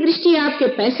आदमी की दृष्टि आपके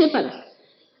पैसे पर है,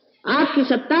 आपकी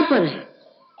सत्ता पर है,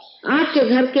 आपके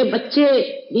घर के बच्चे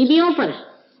बीवियों पर है,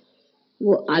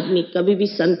 वो आदमी कभी भी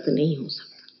संत नहीं हो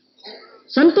सकता।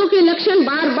 संतों के लक्षण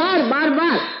बार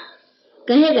बार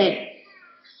कहे गए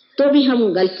तो भी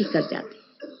हम गलती कर जाते।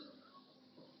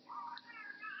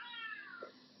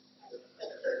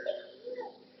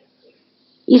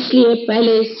 इसलिए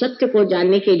पहले सत्य को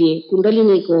जानने के लिए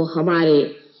कुंडलिनी को हमारे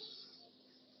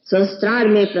सहस्त्रार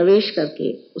में प्रवेश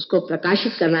करके उसको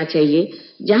प्रकाशित करना चाहिए,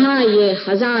 जहां ये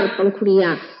 1000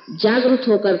 पंखुड़ियां जागृत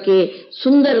होकर के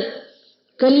सुंदर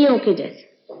कलियों के जैसे,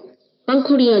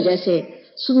 पंखुड़ियों जैसे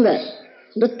सुंदर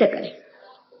नृत्य करें।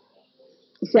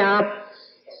 इसे आप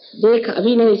देख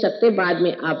अभी नहीं सकते, बाद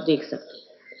में आप देख सकते हैं,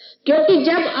 क्योंकि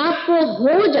जब आपको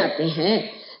हो जाते हैं,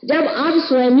 जब आप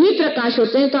स्वयं ही प्रकाश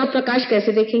होते हैं, तो आप प्रकाश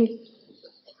कैसे देखेंगे?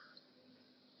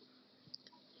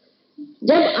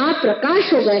 जब आप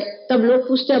प्रकाश हो गए तब लोग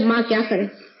पूछते अब मां क्या करें?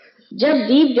 जब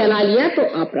दीप जला लिया तो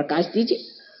आप प्रकाश दीजिए।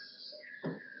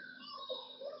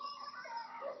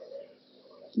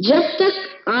 जब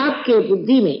तक आपके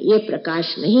बुद्धि में ये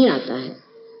प्रकाश नहीं आता है,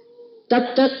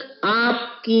 तब तक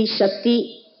आपकी शक्ति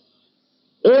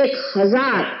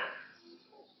 1000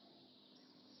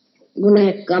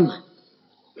 गुना कम है।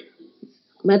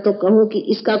 मैं तो कहूं कि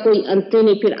इसका कोई अंत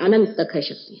नहीं, फिर अनंत तक है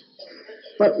शक्ति।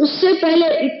 पर उससे पहले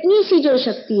इतनी सी जो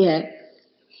शक्ति है,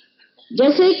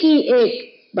 जैसे कि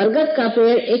एक बरगद का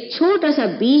पेड़ एक छोटा सा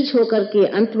बीज होकर के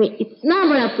अंत में इतना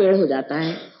बड़ा पेड़ हो जाता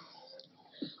है,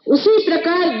 उसी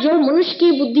प्रकार जो मनुष्य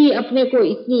की बुद्धि अपने को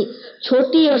इतनी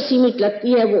छोटी और सीमित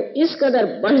लगती है, वो इस कदर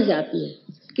बढ़ जाती है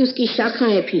कि उसकी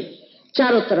शाखाएं फिर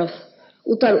चारों तरफ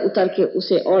उतर उतर के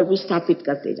उसे और विस्थापित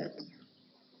करते जाती है।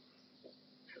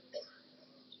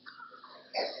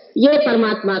 ये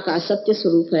परमात्मा का सत्य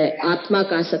स्वरूप है, आत्मा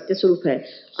का सत्य स्वरूप है।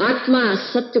 आत्मा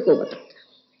सत्य को बताता है,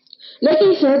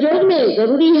 लेकिन सहयोग में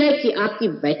जरूरी है कि आपकी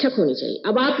बैठक होनी चाहिए।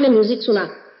 अब आपने म्यूजिक सुना,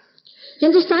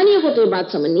 हिंदुस्तानियों को तो ये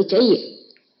बात समझनी चाहिए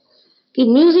कि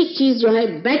म्यूजिक चीज जो है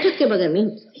बैठक के बगैर नहीं,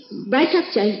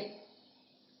 बैठक चाहिए।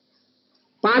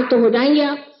 पार तो हो जाएंगे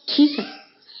आप, ठीक है,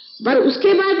 पर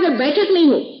उसके बाद अगर बैठक नहीं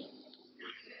हो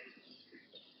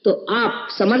तो आप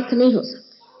समर्थ नहीं हो सकते।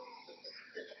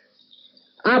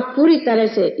 आप पूरी तरह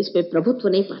से इस पे प्रभुत्व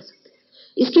नहीं पा सकते।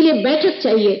 इसके लिए बैठक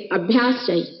चाहिए, अभ्यास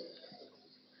चाहिए।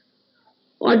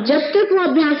 और जब तक वो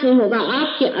अभ्यास नहीं होगा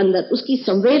आपके अंदर उसकी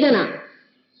संवेदना,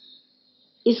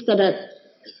 इस कदर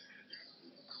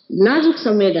नाजुक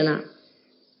संवेदना,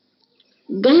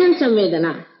 गहन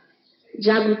संवेदना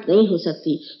जागृत नहीं हो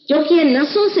सकती, क्योंकि ये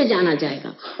नसों से जाना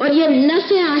जाएगा। और ये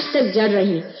नसें आज तक जड़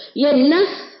रही। ये नस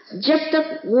जब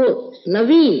तक वो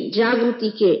नवीन जागृति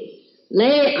के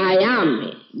नए आयाम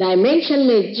में, डायमेंशन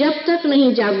में जब तक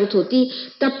नहीं जागृत होती,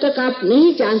 तब तक आप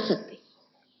नहीं जान सकते।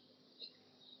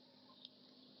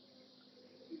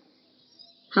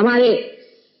 हमारे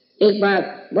एक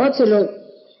बार बहुत से लोग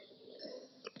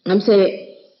हमसे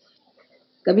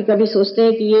कभी कभी सोचते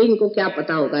हैं कि ये इनको क्या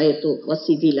पता होगा, ये तो बहुत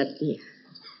सीधी लगती है।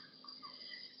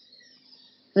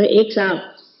 और एक साहब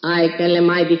आए, कहने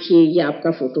माए देखिए ये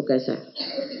आपका फोटो कैसा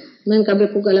है। मैंने कहा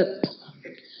बेवकूफ गलत,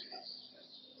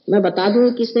 मैं बता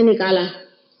दूं किसने निकाला।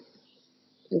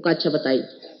 उनका अच्छा बताइए।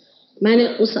 मैंने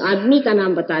उस आदमी का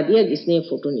नाम बता दिया जिसने ये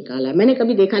फोटो निकाला। मैंने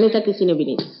कभी देखा नहीं था, किसी ने भी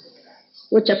नहीं।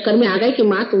 वो चक्कर में आ गए कि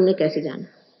माँ तुमने कैसे जाना।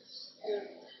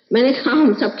 मैंने कहा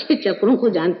हम सबके चक्रों को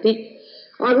जानते हैं,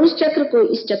 और उस चक्र को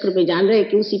इस चक्र में जान रहे हैं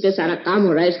कि उसी पे सारा काम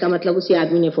हो रहा है। इसका मतलब उसी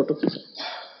आदमी ने फोटो खींचा।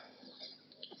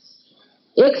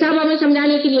 एक साहब हमें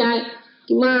समझाने के लिए आए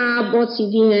कि माँ आप बहुत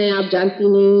सीधी हैं, आप जानती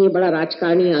नहीं, ये बड़ा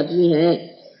राजकारणी आदमी है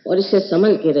और इससे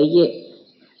संभल के रहिए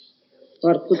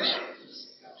और कुछ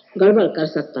गड़बड़ कर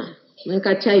सकता है। मैंने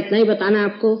कहा अच्छा इतना ही बताना है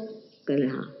आपको? कहले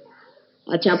हाँ।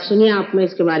 अच्छा आप सुनिए, आप मैं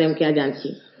इसके बारे में क्या जानती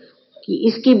हूँ कि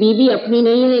इसकी बीवी अपनी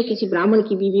नहीं है, किसी ब्राह्मण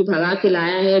की बीवी भगा के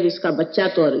लाया है। और इसका बच्चा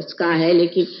तो और इसका है,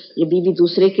 लेकिन ये बीवी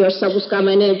दूसरे की। और सब उसका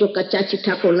मैंने जो कच्चा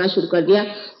चिट्ठा खोलना शुरू कर दिया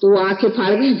तो वो आंखें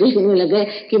फाड़ गई, देखने लगे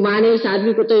कि माँ ने इस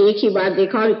आदमी को तो एक ही बार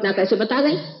देखा और इतना कैसे बता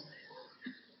गई।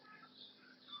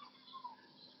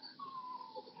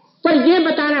 पर यह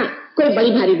बताना कोई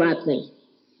बड़ी भारी बात नहीं,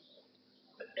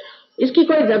 इसकी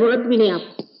कोई जरूरत भी नहीं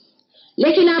आपको।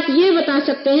 लेकिन आप ये बता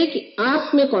सकते हैं कि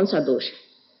आप में कौन सा दोष है।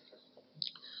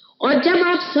 और जब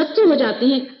आप सत्य हो जाते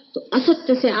हैं तो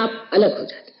असत्य से आप अलग हो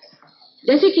जाते हैं।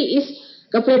 जैसे कि इस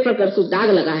कपड़े पर अगर कुछ दाग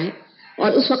लगा है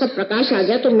और उस वक्त प्रकाश आ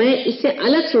गया तो मैं इससे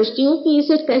अलग सोचती हूँ कि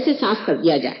इसे कैसे साफ कर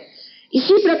दिया जाए।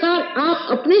 इसी प्रकार आप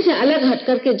अपने से अलग हट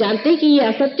करके जानते हैं कि ये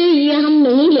असत्य, ये हम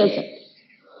नहीं ले सकते।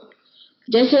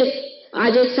 जैसे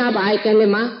आज एक साहब आए, कहने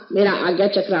माँ मेरा आज्ञा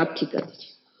चक्र आप ठीक कर दीजिए।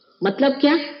 मतलब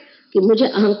क्या कि मुझे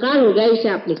अहंकार हो गया, इसे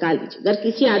आप निकाल दीजिए। अगर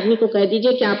किसी आदमी को कह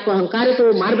दीजिए कि आपको अहंकार है तो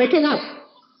वो मार बैठेगा आपको।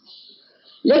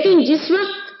 लेकिन जिस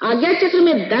वक्त आज्ञा चक्र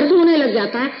में दर्द होने लग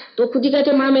जाता है तो खुद ही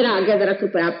कहते माँ मेरा आज्ञा जरा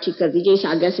कृपया आप ठीक कर दीजिए, इस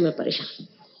आज्ञा से मैं परेशान हूं।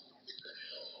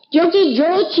 क्योंकि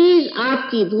जो चीज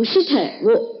आपकी दूषित है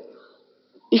वो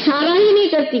इशारा ही नहीं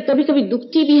करती, कभी कभी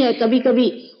दुखती भी है, कभी कभी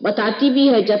बताती भी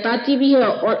है, जताती भी है।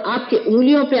 और आपके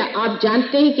उंगलियों पे आप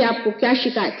जानते हैं कि आपको क्या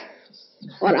शिकायत है,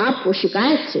 और आप वो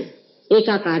शिकायत से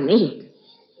एकाकार नहीं।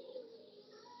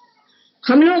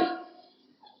 हम लोग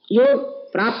योग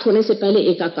प्राप्त होने से पहले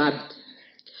एकाकार होते।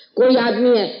 कोई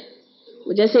आदमी है,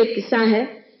 जैसे एक किस्सा है,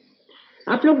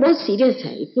 आप लोग बहुत सीरियस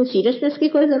हैं, इतनी सीरियसनेस की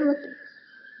कोई जरूरत नहीं।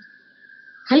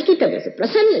 हल्की तरह से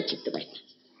प्रसन्न चित्त बैठना।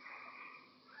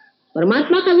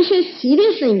 परमात्मा का विषय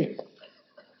सीरियस नहीं है,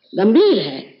 गंभीर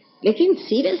है लेकिन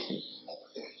सीरियस नहीं,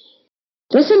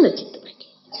 प्रसन्न चित्त बैठे।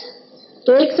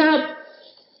 तो एक साहब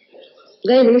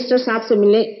गए मिनिस्टर साहब से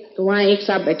मिलने, तो वहां एक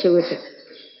साहब बैठे हुए थे,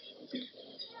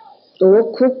 तो वो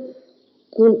खूब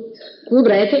कूद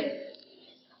रहे थे।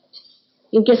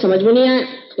 इनके समझ में नहीं आया।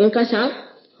 इनका साहब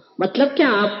मतलब क्या,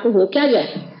 आपको हो क्या गया?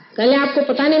 कल आपको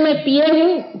पता नहीं मैं पिए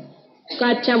हूं। कहा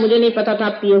अच्छा मुझे नहीं पता था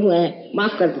आप पिए हुए हैं,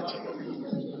 माफ कर दीजिए।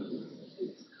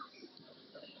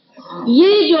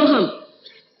 ये जो हम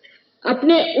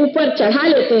अपने ऊपर चढ़ा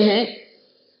लेते हैं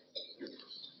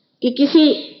कि किसी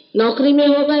नौकरी में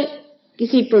हो गए,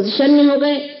 किसी पोजीशन में हो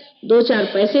गए, 2-4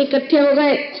 पैसे इकट्ठे हो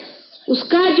गए,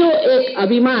 उसका जो एक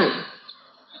अभिमान,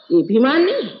 ये अभिमान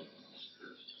नहीं,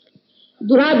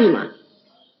 दुराभिमान,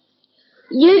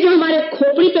 ये जो हमारे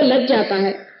खोपड़ी पे लग जाता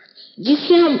है,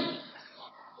 जिससे हम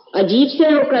अजीब से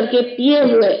होकर के पिए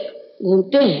हुए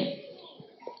घूमते हैं।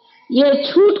 ये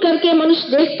छूट करके मनुष्य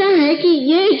देखता है कि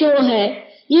ये जो है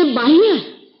ये बाह्य है।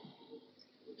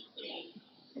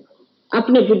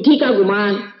 अपने बुद्धि का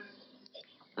गुमान,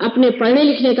 अपने पढ़ने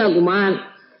लिखने का गुमान,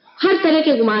 हर तरह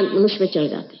के गुमान मनुष्य में चढ़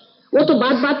जाते हैं। वो तो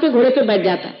बात बात पे घोड़े पे बैठ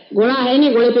जाता है, घोड़ा है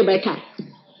नहीं घोड़े पे बैठा है।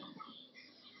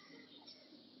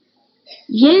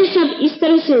 ये सब इस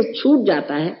तरह से छूट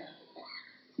जाता है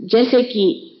जैसे कि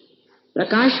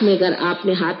प्रकाश में अगर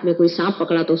आपने हाथ में कोई सांप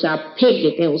पकड़ा तो उसे आप फेंक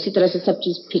देते हैं, उसी तरह से सब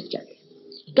चीज फेंक जाती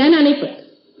है, कहना नहीं पड़ता।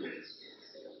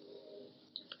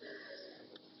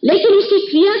 लेकिन उसकी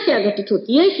क्रिया क्या घटित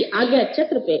होती है कि आज्ञा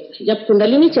चक्र पे जब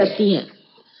कुंडलिनी चढ़ती है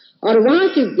और वहां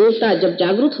की देवता जब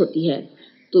जागृत होती है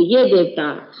तो ये देवता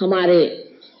हमारे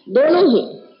दोनों ही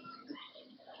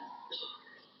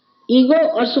ईगो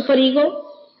और सुपर ईगो,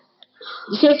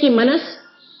 जिसे कि मनस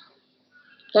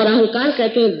और अहंकार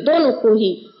कहते हैं, दोनों को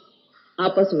ही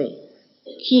आपस में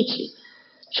खींच ले,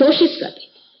 शोषित कर ले।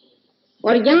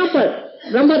 और यहाँ पर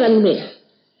ब्रह्मरंध्र में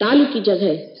तालु की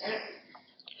जगह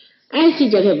ऐसी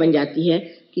जगह बन जाती है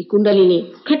कि कुंडलिनी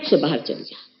खट से बाहर चली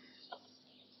जाए।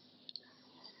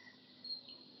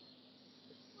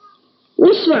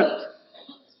 उस वक्त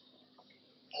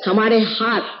हमारे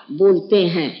हाथ बोलते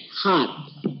हैं,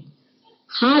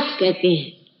 हाथ कहते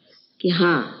हैं कि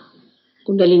हाँ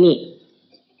कुंडलिनी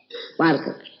पार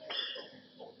कर गए।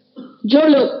 जो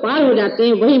लोग पार हो जाते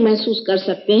हैं वही महसूस कर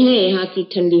सकते हैं यहाँ की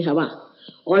ठंडी हवा,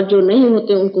 और जो नहीं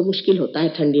होते उनको मुश्किल होता है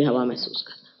ठंडी हवा महसूस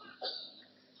करना।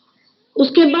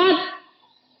 उसके बाद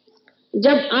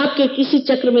जब आपके किसी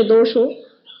चक्र में दोष हो,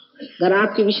 अगर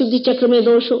आपके विशुद्धि चक्र में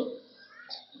दोष हो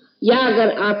या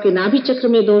अगर आपके नाभि चक्र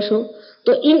में दोष हो,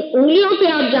 तो इन उंगलियों पे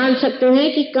आप जान सकते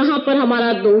हैं कि कहां पर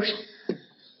हमारा दोष है।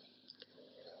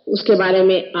 उसके बारे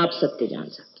में आप सत्य जान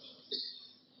सकते हैं।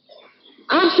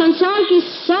 आप संसार की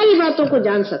सारी बातों को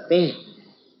जान सकते हैं।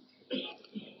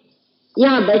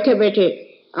 यहां बैठे बैठे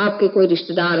आपके कोई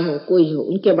रिश्तेदार हो, कोई हो,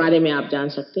 उनके बारे में आप जान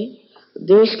सकते हैं।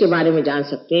 देश के बारे में जान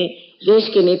सकते हैं, देश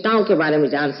के नेताओं के बारे में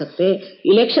जान सकते हैं,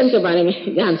 इलेक्शन के बारे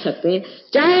में जान सकते हैं,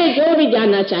 चाहे जो भी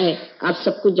जानना चाहे आप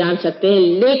सब कुछ जान सकते हैं।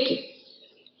 लेकिन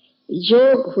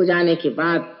योग हो जाने के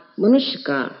बाद मनुष्य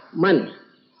का मन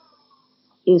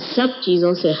इन सब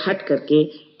चीजों से हट करके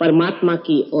परमात्मा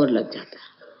की ओर लग जाता है।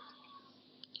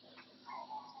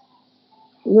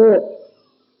 वो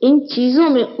इन चीजों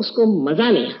में उसको मजा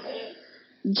नहीं आता।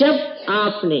 जब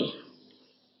आपने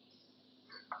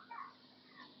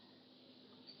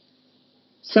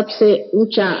सबसे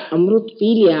ऊंचा अमृत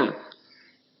पी लिया,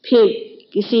 फिर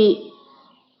किसी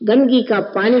गंदगी का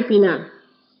पानी पीना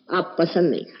आप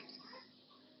पसंद नहीं करते,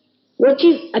 वो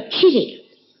चीज अच्छी नहीं,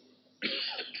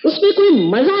 उसमें कोई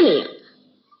मजा नहीं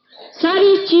आता।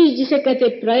 सारी चीज जिसे कहते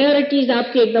प्रायोरिटीज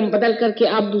आपके एकदम बदल करके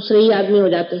आप दूसरे ही आदमी हो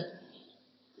जाते हैं।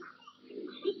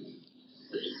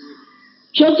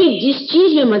 क्योंकि जिस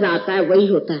चीज में मजा आता है वही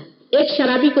होता है। एक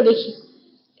शराबी को देखिए,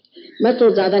 मैं तो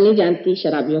ज्यादा नहीं जानती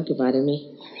शराबियों के बारे में,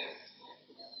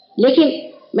 लेकिन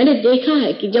मैंने देखा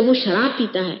है कि जब वो शराब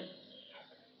पीता है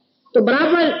तो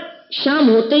बराबर शाम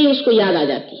होते ही उसको याद आ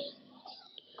जाती है,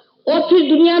 और फिर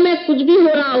दुनिया में कुछ भी हो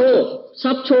रहा हो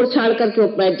सब छोड़ छाड़ करके वो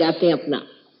बैठ जाते हैं अपना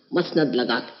मसनद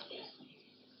लगा के।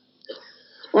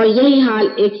 और यही हाल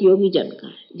एक योगी जन का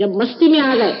है। जब मस्ती में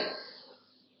आ गए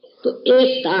तो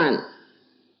एक तान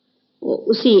वो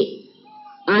उसी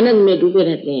आनंद में डूबे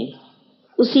रहते हैं,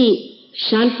 उसी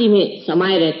शांति में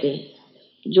समाये रहते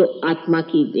हैं जो आत्मा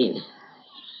की देन है।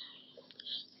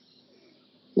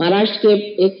 महाराष्ट्र के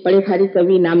एक बड़े भारी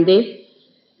कवि नामदेव,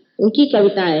 उनकी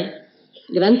कविताएं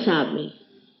ग्रंथ साहब ने,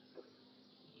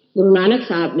 गुरु नानक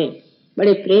साहब ने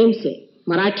बड़े प्रेम से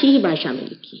मराठी ही भाषा में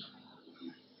लिखी है।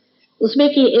 उसमें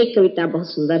की एक कविता बहुत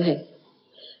सुंदर है,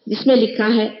 जिसमें लिखा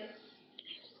है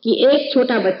कि एक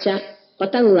छोटा बच्चा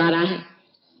पतंग उड़ा रहा है।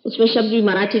 उसमें शब्द भी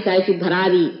मराठी का है कि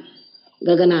भरारी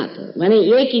गगनाथ, माने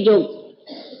ये कि जो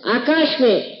आकाश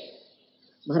में,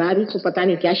 भरारी को पता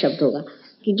नहीं क्या शब्द होगा,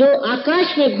 कि जो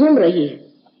आकाश में घूम रही है,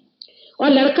 और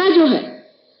लड़का जो है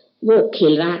वो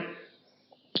खेल रहा है,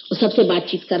 सबसे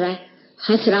बातचीत कर रहा है,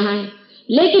 हंस रहा है,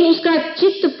 लेकिन उसका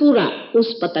चित्त पूरा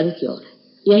उस पतंग की ओर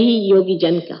है। यही योगी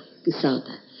जन का किस्सा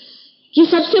होता है कि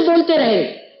सबसे बोलते रहे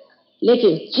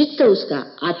लेकिन चित्त उसका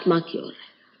आत्मा की ओर है।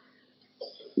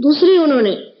 दूसरी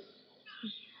उन्होंने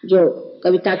जो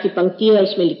कविता की पंक्ति है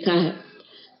उसमें लिखा है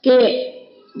कि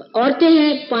औरतें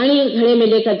हैं, पानी घड़े में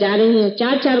लेकर जा रही हैं,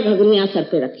 4-4 घघरियां सर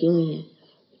पे रखी हुई हैं,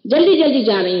 जल्दी जल्दी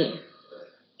जा रही हैं,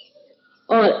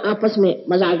 और आपस में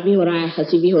मजाक भी हो रहा है,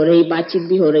 हंसी भी हो रही, बातचीत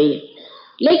भी हो रही है,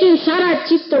 लेकिन सारा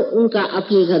चित्त उनका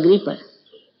अपनी घघरी पर।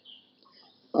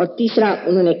 और तीसरा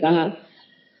उन्होंने कहा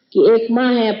कि एक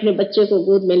माँ है, अपने बच्चे को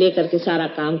गोद में लेकर के सारा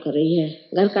काम कर रही है,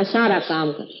 घर का सारा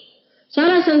काम कर रही है,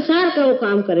 सारा संसार का वो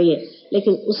काम कर रही है,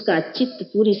 लेकिन उसका चित्त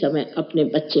पूरी समय अपने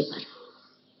बच्चे पर।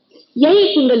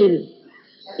 यही कुंडलिनी,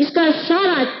 इसका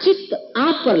सारा चित्त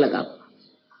आप पर लगा हुआ,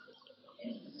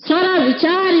 सारा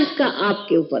विचार इसका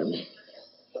आपके ऊपर में,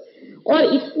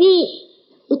 और इतनी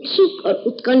उत्सुक और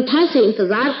उत्कंठा से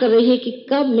इंतजार कर रही है कि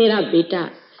कब मेरा बेटा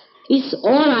इस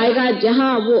और आएगा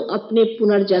जहां वो अपने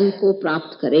पुनर्जन्म को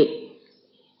प्राप्त करे।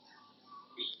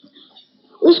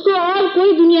 उसको और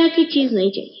कोई दुनिया की चीज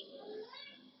नहीं चाहिए।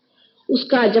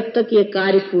 उसका जब तक ये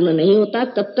कार्य पूर्ण नहीं होता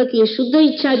तब तक ये शुद्ध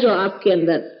इच्छा जो आपके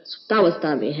अंदर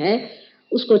सुप्तावस्था में है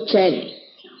उसको चैन नहीं।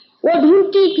 वो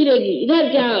ढूंढती फिरेगी,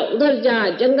 इधर जा उधर जा,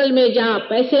 जंगल में जा,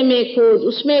 पैसे में खोज,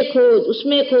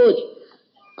 उसमें खोज।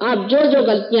 आप जो जो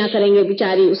गलतियां करेंगे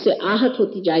बेचारी उससे आहत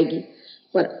होती जाएगी,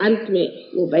 पर अंत में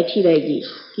वो बैठी रहेगी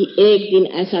कि एक दिन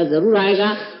ऐसा जरूर आएगा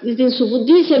जिस दिन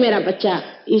सुबुद्धि से मेरा बच्चा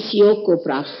इस योग को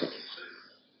प्राप्त करे।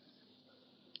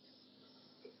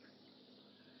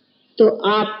 तो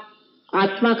आप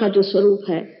आत्मा का जो स्वरूप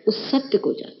है उस सत्य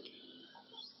को जानते हैं।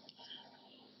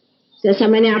 जैसा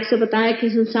मैंने आपसे बताया कि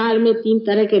संसार में 3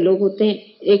 तरह के लोग होते हैं।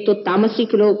 एक तो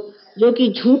तामसिक लोग जो कि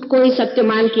झूठ को ही सत्य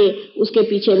मान के उसके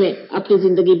पीछे में अपनी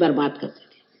जिंदगी बर्बाद करते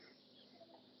थे,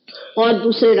 और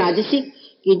दूसरे राजसिक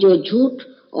कि जो झूठ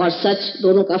और सच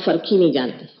दोनों का फर्क ही नहीं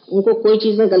जानते, उनको कोई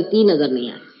चीज में गलती नजर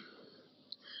नहीं आती।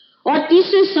 और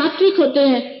तीसरे सात्विक होते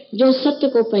हैं जो सत्य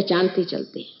को पहचानते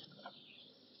चलते हैं।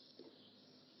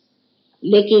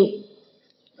 लेकिन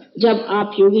जब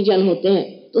आप योगी जन होते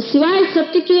हैं तो सिवाय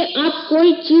सत्य के आप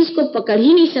कोई चीज को पकड़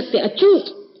ही नहीं सकते,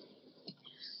 अछूत।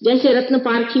 जैसे रत्न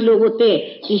पारखी लोग होते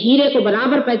हैं कि हीरे को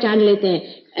बराबर पहचान लेते हैं,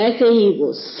 ऐसे ही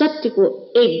वो सत्य को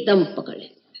एकदम पकड़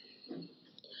लेते।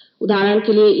 उदाहरण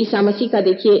के लिए ईसा मसीह का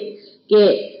देखिए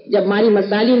कि जब मारी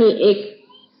मगदलिनी एक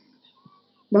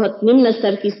बहुत निम्न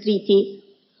स्तर की स्त्री थी,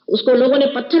 उसको लोगों ने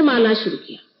पत्थर मारना शुरू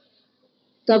किया,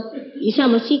 तब ईसा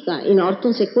मसीह का इन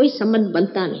औरतों से कोई संबंध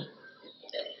बनता नहीं।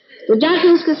 तो जाके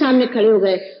उसके सामने खड़े हो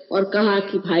गए और कहा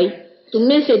कि भाई, तुम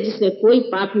में से जिसने कोई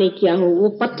पाप नहीं किया हो वो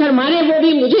पत्थर मारे, वो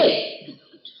भी मुझे।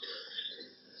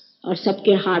 और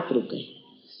सबके हाथ रुक गए,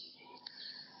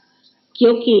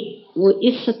 क्योंकि वो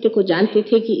इस सत्य को जानते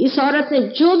थे कि इस औरत ने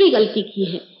जो भी गलती की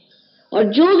है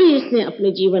और जो भी इसने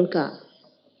अपने जीवन का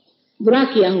बुरा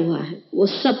किया हुआ है वो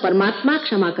सब परमात्मा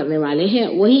क्षमा करने वाले हैं,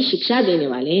 वही शिक्षा देने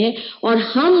वाले हैं, और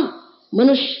हम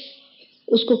मनुष्य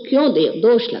उसको क्यों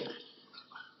दोष लगा।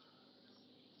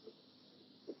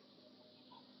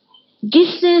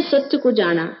 जिसने सत्य को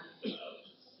जाना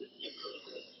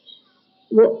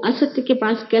वो असत्य के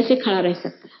पास कैसे खड़ा रह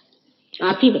सकता है,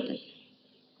 आप ही बताइए।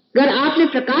 अगर आपने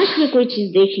प्रकाश में कोई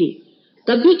चीज देख ली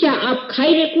तब भी क्या आप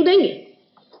खाई में कूदेंगे?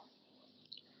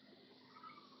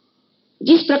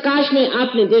 जिस प्रकाश में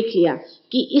आपने देख लिया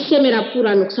कि इससे मेरा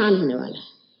पूरा नुकसान होने वाला है,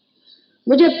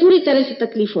 मुझे पूरी तरह से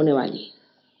तकलीफ होने वाली है,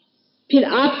 फिर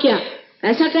आप क्या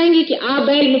ऐसा कहेंगे कि आप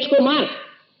बैल मुझको मार?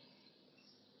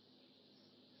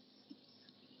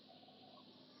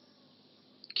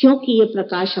 क्योंकि ये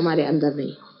प्रकाश हमारे अंदर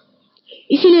नहीं।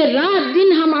 इसीलिए रात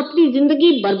दिन हम अपनी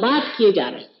जिंदगी बर्बाद किए जा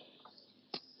रहे हैं।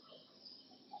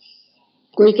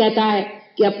 कोई कहता है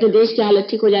कि अपने देश की हालत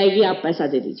ठीक हो जाएगी, आप पैसा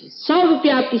दे दीजिए, 100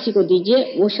 रुपया आप किसी को दीजिए,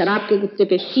 वो शराब के गुत्ते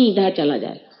पे सीधा चला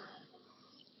जाए।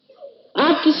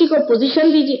 आप किसी को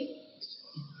पोजीशन दीजिए,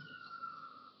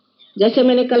 जैसे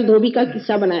मैंने कल धोबी का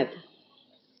किस्सा बनाया था,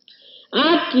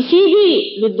 आप किसी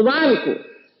भी विद्वान को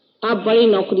आप बड़ी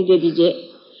नौकरी दे दीजिए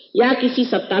या किसी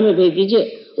सत्ता में भेज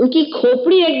दीजिए, उनकी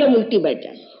खोपड़ी एकदम उल्टी बैठ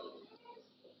जाए।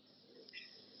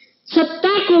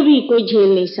 सत्ता को भी कोई झेल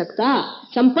नहीं सकता,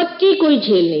 संपत्ति कोई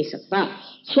झेल नहीं सकता,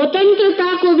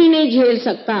 स्वतंत्रता को भी नहीं झेल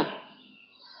सकता।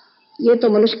 ये तो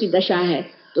मनुष्य की दशा है।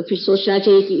 तो फिर सोचना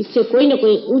चाहिए कि इससे कोई ना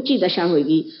कोई ऊंची दशा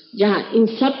होगी जहां इन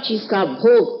सब चीज का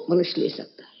भोग मनुष्य ले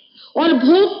सकता है। और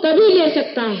भोग तभी ले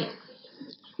सकता है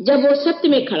जब वो सत्य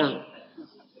में खड़ा हो।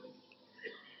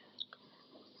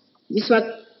 जिस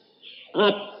वक्त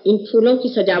आप इन फूलों की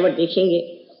सजावट देखेंगे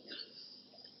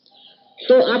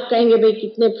तो आप कहेंगे भाई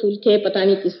कितने फूल थे, पता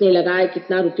नहीं किसने लगाए,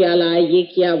 कितना रुपया लाए, ये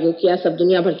किया वो किया, सब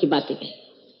दुनिया भर की बातें कहें।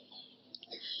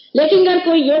 लेकिन अगर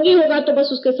कोई योगी होगा तो बस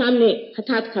उसके सामने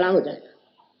हठात खड़ा हो जाएगा,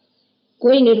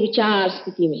 कोई निर्विचार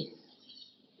स्थिति में।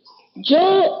 जो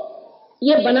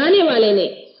ये बनाने वाले ने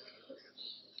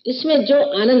इसमें जो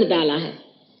आनंद डाला है,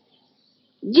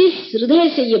 जिस हृदय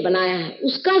से ये बनाया है,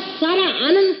 उसका सारा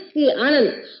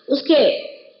आनंद उसके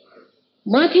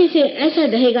माथे से ऐसा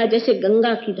बहेगा जैसे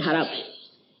गंगा की धारा बहे।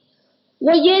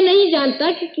 वो ये नहीं जानता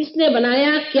कि किसने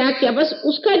बनाया, क्या किया, बस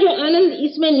उसका जो आनंद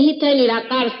इसमें निहित है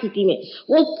निराकार स्थिति में,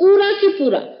 वो पूरा की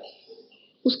पूरा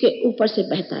उसके ऊपर से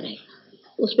बहता रहेगा,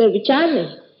 उसमें विचार नहीं,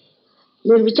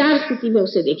 निर्विचार स्थिति में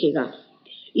उसे देखेगा।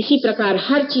 इसी प्रकार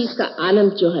हर चीज का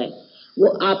आनंद जो है वो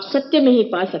आप सत्य में ही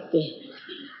पा सकते हैं,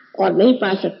 और नहीं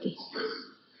पा सकते,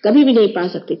 कभी भी नहीं पा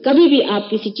सकते। कभी भी आप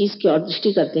किसी चीज की ओर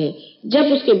दृष्टि करते हैं,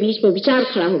 जब उसके बीच में विचार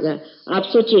खड़ा होगा, आप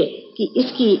सोचिए कि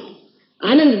इसकी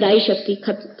आनंददायी शक्ति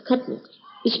खत्म,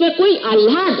 इसमें कोई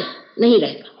आह्लाद नहीं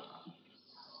रहेगा।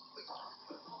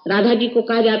 राधा जी को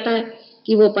कहा जाता है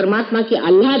कि वो परमात्मा की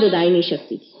आह्लाददायिनी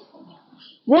शक्ति थी।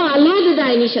 वो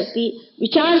आह्लाददायिनी शक्ति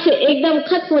विचार से एकदम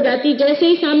खत्म हो जाती। जैसे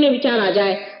ही सामने विचार आ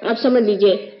जाए, आप समझ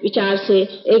लीजिए विचार से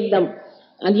एकदम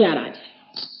अंधियार आ जाए।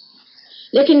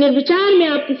 लेकिन निर्विचार में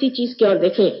आप किसी चीज की ओर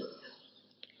देखें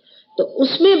तो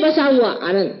उसमें बसा हुआ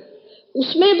आनंद,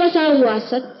 उसमें बसा हुआ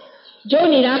सत्य जो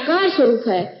निराकार स्वरूप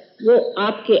है, वो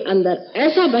आपके अंदर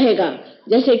ऐसा बहेगा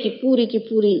जैसे कि पूरी की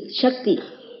पूरी शक्ति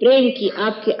प्रेम की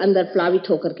आपके अंदर प्लावित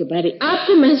होकर के बह रही,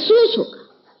 आपको महसूस होगा,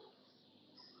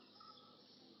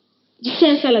 जिससे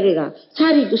ऐसा लगेगा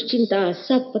सारी दुश्चिंता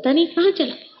सब पता नहीं कहाँ चला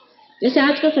गया। जैसे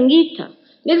आज का संगीत था,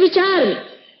 निर्विचार में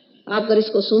आप अगर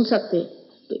इसको सुन सकते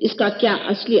तो इसका क्या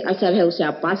असली असर है उसे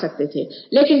आप पा सकते थे।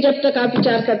 लेकिन जब तक आप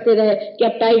विचार करते रहे कि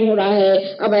अब टाइम हो रहा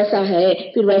है, अब ऐसा है,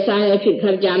 फिर वैसा है, फिर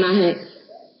घर जाना है,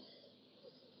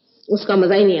 उसका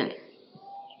मजा ही नहीं आया।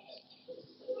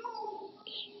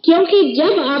 क्योंकि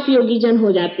जब आप योगी जन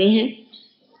हो जाते हैं,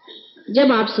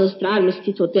 जब आप सहस्त्रार में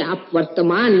स्थित होते हैं, आप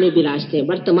वर्तमान में विराजते हैं,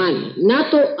 वर्तमान में, ना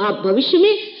तो आप भविष्य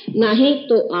में, ना ही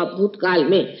तो आप भूतकाल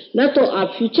में, ना तो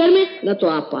आप फ्यूचर में, ना तो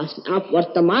आप पास्ट में, आप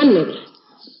वर्तमान में विराजते।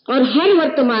 और हर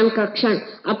वर्तमान का क्षण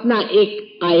अपना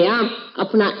एक आयाम,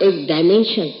 अपना एक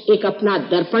डायमेंशन, एक अपना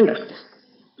दर्पण रखता है,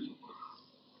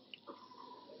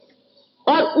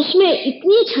 और उसमें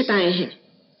इतनी छटाएं हैं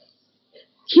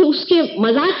कि उसके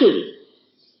मजा के लिए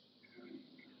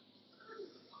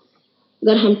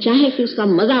अगर हम चाहें कि उसका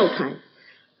मजा उठाएं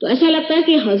तो ऐसा लगता है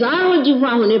कि हजारों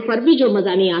जिह्वा होने पर भी जो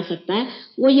मजा नहीं आ सकता है,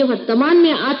 वो ये वर्तमान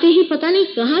में आते ही पता नहीं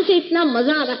कहां से इतना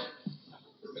मजा आ रहा है।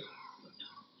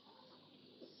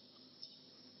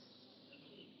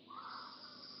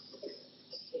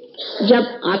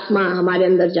 जब आत्मा हमारे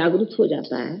अंदर जागरूक हो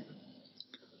जाता है,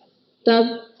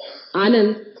 तब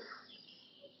आनंद,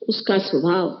 उसका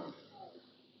स्वभाव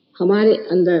हमारे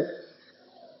अंदर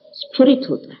स्फुरित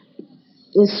होता है,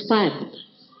 इंस्पायर होता है।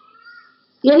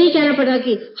 ये नहीं कहना पड़ा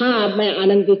कि हाँ अब मैं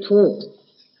आनंदित हूं।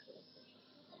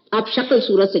 आप शक्ल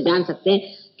सूरत से जान सकते हैं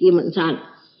कि ये इंसान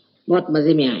बहुत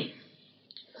मजे में आए।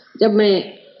 जब मैं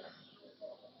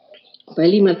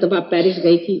पहली मर्तबा पेरिस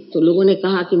गई थी तो लोगों ने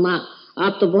कहा कि माँ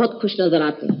आप तो बहुत खुश नजर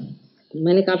आते हैं।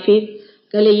 मैंने कहा फिर?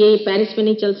 कहले ये पेरिस में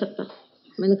नहीं चल सकता।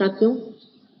 मैंने कहा क्यों?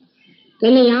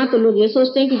 कहले यहाँ तो लोग ये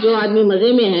सोचते हैं कि जो आदमी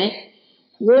मजे में है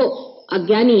वो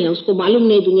अज्ञानी है, उसको मालूम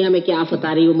नहीं दुनिया में क्या आफत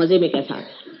आ रही, वो मजे में कैसा आता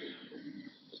है।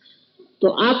 तो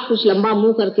आप कुछ लंबा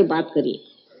मुंह करके बात करिए,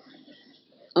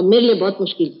 अब मेरे लिए बहुत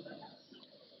मुश्किल।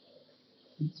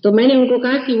 तो मैंने उनको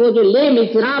कहा कि वो जो ले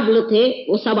मिजराबल थे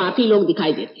वो सब आप ही लोग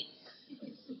दिखाई देते,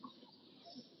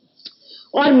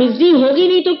 और मिजरी होगी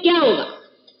नहीं तो क्या होगा?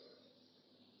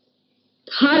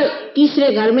 हर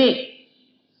तीसरे घर में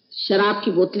शराब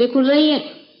की बोतलें खुल रही हैं,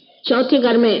 चौथे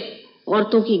घर में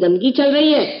औरतों की गंदगी चल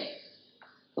रही है,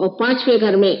 और पांचवें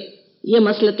घर में ये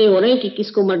मसलतें हो रही कि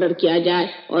किसको मर्डर किया जाए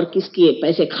और किसके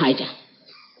पैसे खाए जाए।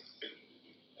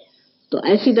 तो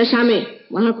ऐसी दशा में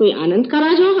वहां कोई आनंद का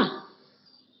राज होगा?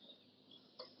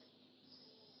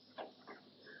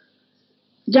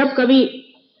 जब कभी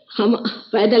हम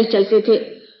पैदल चलते थे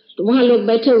तो वहां लोग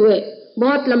बैठे हुए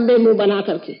बहुत लंबे मुंह बना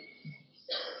करके,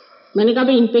 मैंने कहा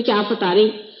भाई इन पे क्या आफत आ रही?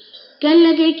 कहने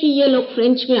लगे कि ये लोग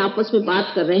फ्रेंच में आपस में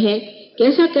बात कर रहे हैं,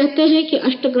 कैसा कहते हैं कि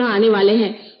अष्टग्रह आने वाले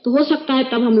हैं, तो हो सकता है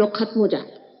तब हम लोग खत्म हो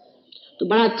जाए तो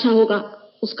बड़ा अच्छा होगा।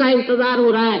 उसका इंतजार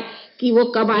हो रहा है कि वो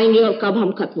कब आएंगे और कब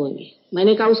हम खत्म होंगे।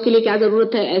 मैंने कहा उसके लिए क्या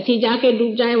जरूरत है, ऐसे ही जाके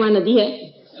डूब जाए, वहां नदी है।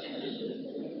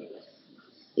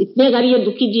 इतने अगर ये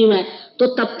दुखी जीव है तो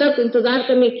तब तक इंतजार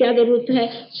करने की क्या जरूरत है?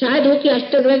 शायद हो कि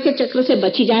अष्टग्रह के चक्र से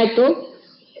बची जाए तो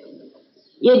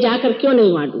ये जाकर क्यों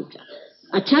नहीं वहां डूब जाए,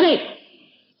 अच्छा रहे।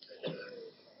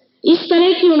 इस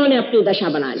तरह की उन्होंने अपनी दशा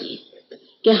बना ली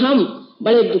कि हम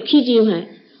बड़े दुखी जीव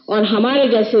हैं और हमारे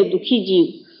जैसे दुखी जीव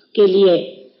के लिए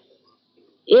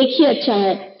एक ही अच्छा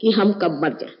है कि हम कब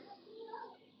मर जाए।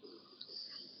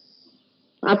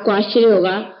 आपको आश्चर्य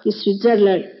होगा कि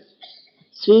स्विट्जरलैंड,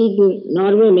 स्वीडन,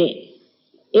 नॉर्वे में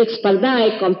एक स्पर्धा,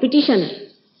 एक कंपटीशन है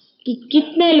कि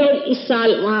कितने लोग इस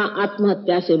साल वहां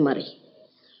आत्महत्या से मरे।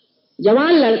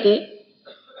 जवान लड़के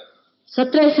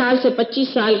 17 साल से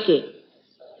 25 साल के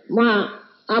वहां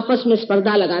आपस में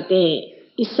स्पर्धा लगाते हैं।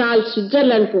 इस साल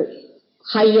स्विट्जरलैंड को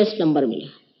हाईएस्ट नंबर मिला।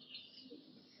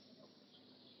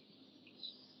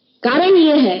 कारण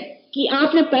यह है कि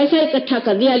आपने पैसा इकट्ठा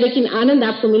कर दिया लेकिन आनंद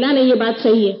आपको मिला नहीं। ये बात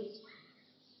सही है,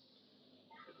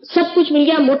 सब कुछ मिल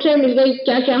गया, मोटरें मिल गई,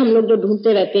 क्या क्या हम लोग जो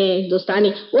ढूंढते रहते हैं हिंदुस्तानी,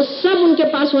 वो सब उनके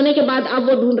पास होने के बाद अब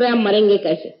वो ढूंढ रहे हैं हम मरेंगे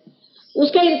कैसे।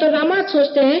 उसके इंतजाम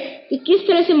सोचते हैं कि किस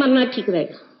तरह से मरना ठीक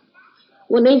रहेगा।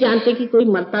 वो नहीं जानते कि कोई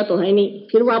मरता तो है नहीं,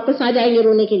 फिर वापस आ जाएंगे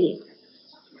रोने के लिए।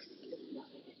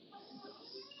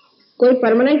 कोई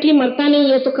परमानेंटली मरता नहीं,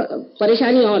 ये तो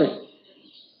परेशानी और है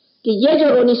कि ये जो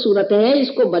रोनी सूरत है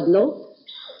इसको बदलो,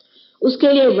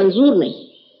 उसके लिए मंजूर नहीं।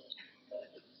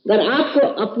 अगर आपको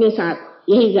अपने साथ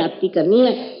यही जाति करनी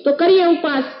है तो करिए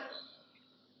उपवास,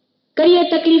 करिए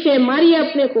तकलीफें, मारिए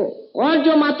अपने को, और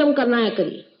जो मातम करना है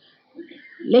करिए,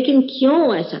 लेकिन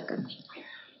क्यों ऐसा करते?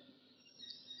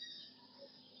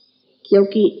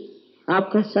 क्योंकि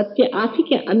आपका सत्य आप ही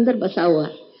के अंदर बसा हुआ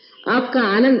है, आपका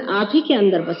आनंद आप ही के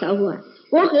अंदर बसा हुआ है।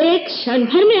 वो एक क्षण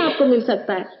भर में आपको मिल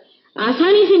सकता है,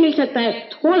 आसानी से मिल सकता है।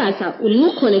 थोड़ा सा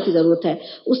उन्मुख होने की जरूरत है,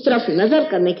 उस तरफ नजर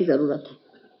करने की जरूरत है।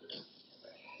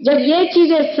 जब ये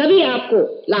चीजें सभी आपको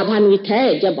लाभान्वित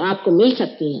है, जब आपको मिल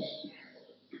सकती हैं,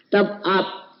 तब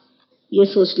आप ये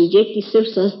सोच लीजिए कि सिर्फ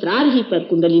सहस्त्रार ही पर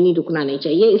कुंडलिनी रुकना नहीं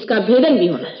चाहिए, इसका भेदन भी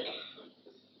होना चाहिए।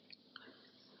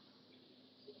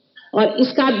 और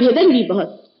इसका भेदन भी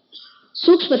बहुत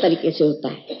सूक्ष्म तरीके से होता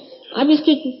है। अब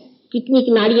इसकी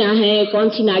कितनी नाड़ियां हैं, कौन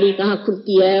सी नाड़ी कहाँ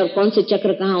खुलती है और कौन से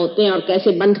चक्र कहाँ होते हैं और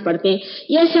कैसे बंध पड़ते हैं,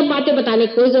 ये सब बातें बताने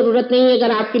की कोई जरूरत नहीं है।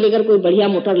 अगर आपके लिए अगर कोई बढ़िया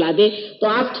मोटर ला दे तो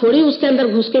आप थोड़ी उसके अंदर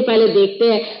घुस के पहले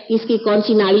देखते हैं कि इसकी कौन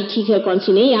सी नाड़ी ठीक है कौन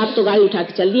सी नहीं। आप तो गाड़ी उठा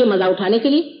के चल दिए मजा उठाने के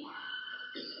लिए।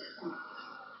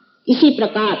 इसी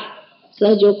प्रकार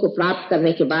सहयोग को प्राप्त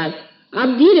करने के बाद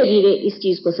आप धीरे धीरे इस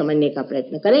चीज को समझने का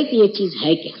प्रयत्न करें कि ये चीज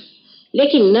है क्या।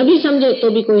 लेकिन न भी समझे तो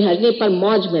भी कोई हर्ज नहीं, पर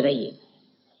मौज में रहिए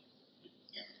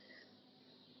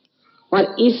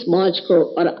और इस मौज को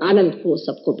और आनंद को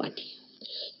सबको बांटिए,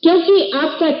 क्योंकि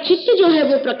आपका चित्त जो है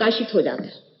वो प्रकाशित हो जाता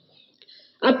है।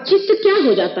 अब चित्त क्या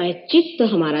हो जाता है? चित्त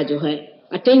हमारा जो है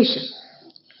अटेंशन,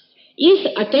 इस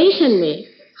अटेंशन में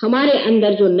हमारे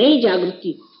अंदर जो नई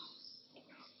जागृति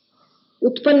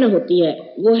उत्पन्न होती है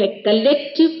वो है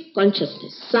कलेक्टिव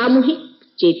कॉन्शियसनेस, सामूहिक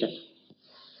चेतना।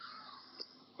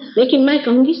 लेकिन मैं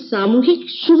कहूंगी सामूहिक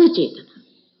शुभ चेतना।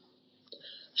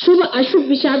 शुभ अशुभ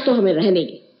विचार तो हमें रहने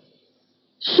दें।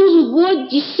 शुभ वो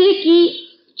जिससे कि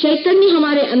चैतन्य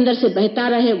हमारे अंदर से बहता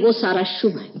रहे, वो सारा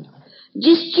शुभ है।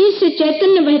 जिस चीज से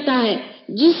चैतन्य बहता है,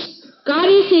 जिस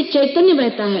कार्य से चैतन्य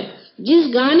बहता है, जिस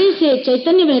गाने से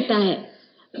चैतन्य बहता है,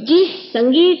 जिस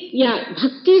संगीत या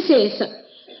भक्ति से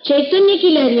चैतन्य की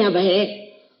लहरियां बहे,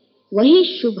 वही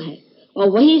शुभ है और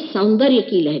वही सौंदर्य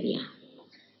की लहरियां।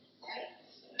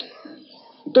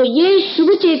 तो ये शुभ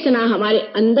चेतना हमारे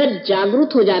अंदर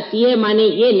जागृत हो जाती है। माने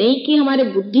ये नहीं कि हमारे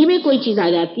बुद्धि में कोई चीज आ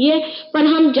जाती है, पर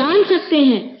हम जान सकते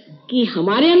हैं कि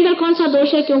हमारे अंदर कौन सा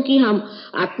दोष है, क्योंकि हम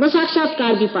आत्म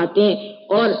साक्षात्कार भी पाते हैं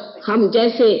और हम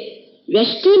जैसे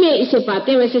व्यष्टि में इसे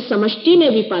पाते हैं वैसे समष्टि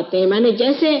में भी पाते हैं। माने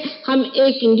जैसे हम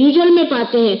एक इंडिविजुअल में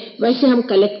पाते हैं वैसे हम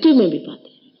कलेक्टिव में भी पाते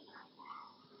हैं।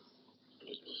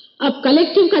 अब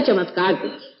कलेक्टिव का चमत्कार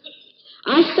देखिए।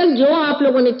 आज तक जो आप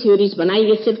लोगों ने थ्योरीज बनाई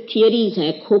ये सिर्फ थियरीज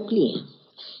हैं, खोखली हैं।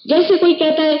 जैसे कोई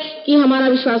कहता है कि हमारा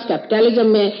विश्वास कैपिटलिज्म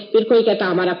में है, फिर कोई कहता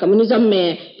है हमारा कम्युनिज्म में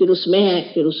है, फिर उसमें है,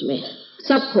 फिर उसमें है।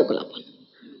 सब खोखलापन।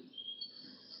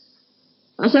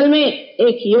 असल में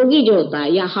एक योगी जो होता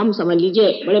है, या हम समझ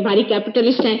लीजिए बड़े भारी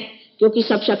कैपिटलिस्ट हैं, क्योंकि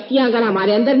सब शक्तियां अगर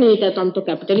हमारे अंदर नहीं है तो हम तो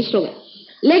कैपिटलिस्ट हो गए।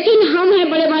 लेकिन हम हैं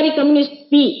बड़े भारी कम्युनिस्ट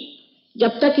भी,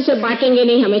 जब तक इसे बांटेंगे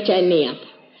नहीं हमें चैन नहीं आता।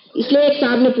 इसलिए एक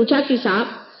साहब ने पूछा कि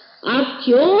साहब आप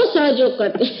क्यों सहयोग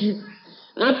करते हैं,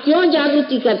 आप क्यों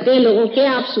जागृति करते हैं लोगों के,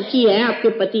 आप सुखी हैं, आपके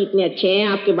पति इतने अच्छे हैं,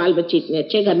 आपके बाल बच्चे इतने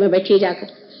अच्छे, घर में बैठिए जाकर।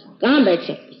 कहाँ बैठ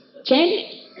सकते, चैन नहीं।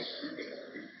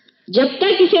 जब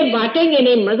तक इसे बांटेंगे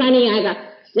नहीं मजा नहीं आएगा।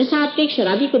 जैसा आपने एक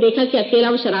शराबी को देखा कि अकेला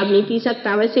वो शराब नहीं पी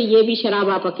सकता, वैसे ये भी शराब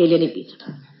आप अकेले नहीं पी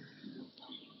सकते,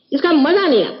 इसका मजा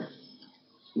नहीं आता,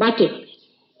 बांटे।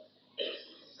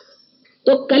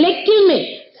 तो कलेक्टिव में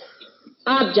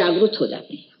आप जागरूक हो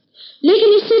जाते हैं।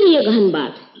 लेकिन इससे भी यह गहन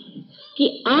बात है कि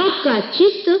आपका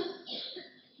चित्त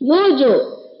वो जो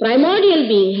प्राइमोर्डियल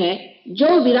बीइंग है,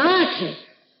 जो विराट है,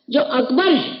 जो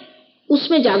अकबर है,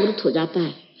 उसमें जागरूक हो जाता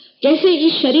है। जैसे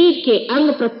इस शरीर के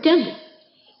अंग प्रत्यंग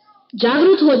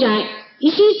जागरूक हो जाए,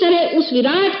 इसी तरह उस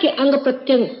विराट के अंग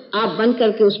प्रत्यंग आप बन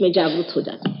करके उसमें जागरूक हो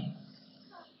जाते हैं।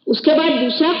 उसके बाद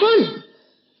दूसरा कौन?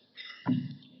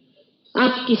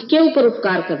 आप किसके ऊपर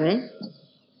उपकार कर रहे हैं,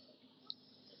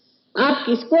 आप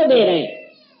किसको दे रहे हैं?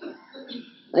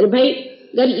 अरे भाई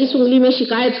अगर इस उंगली में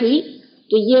शिकायत हुई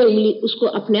तो ये उंगली उसको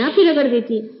अपने आप ही रगड़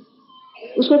देती है,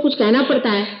 उसको कुछ कहना पड़ता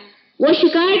है। वो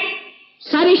शिकायत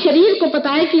सारे शरीर को पता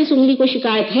है कि इस उंगली को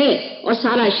शिकायत है और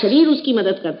सारा शरीर उसकी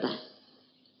मदद करता है।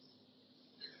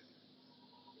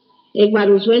 एक बार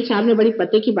रूजवेल्ट साहब ने बड़ी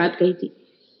पते की बात कही थी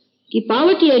कि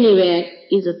poverty anywhere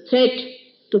is a threat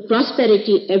to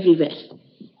prosperity everywhere.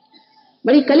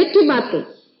 बड़ी कलेक्टिव बात कही।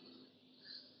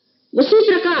 उसी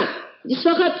प्रकार जिस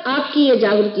वक्त आपकी ये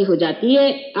जागृति हो जाती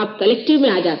है, आप कलेक्टिव में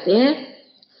आ जाते हैं,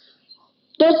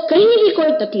 तो कहीं भी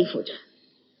कोई तकलीफ हो जाए,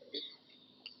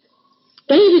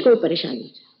 कहीं भी कोई परेशानी हो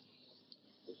जाए,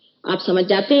 आप समझ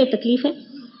जाते हैं तकलीफ है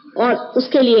और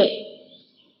उसके लिए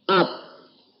आप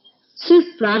सिर्फ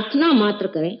प्रार्थना मात्र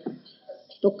करें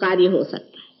तो कार्य हो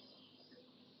सकता है।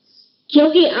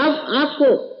 क्योंकि अब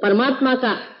आपको परमात्मा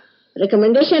का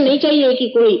रिकमेंडेशन नहीं चाहिए कि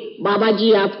कोई बाबा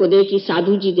जी आपको दे कि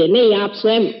साधु जी दे, नहीं, आप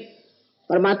स्वयं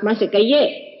परमात्मा से कहिए,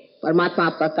 परमात्मा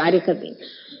आपका कार्य कर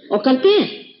देंगे और करते हैं।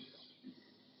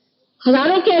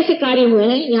 हजारों के ऐसे कार्य हुए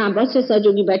हैं। यहाँ बहुत से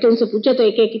सहयोगी बैठे, उनसे पूछे तो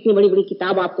एक एक कितनी बड़ी बड़ी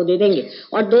किताब आपको दे देंगे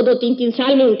और 2-2, 3-3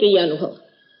 साल में उनके ये अनुभव।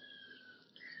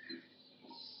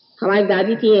 हमारी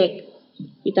दादी थी, एक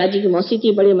पिताजी की मौसी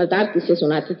थी, बड़ी मजेदार किस्से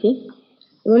सुनाती थी।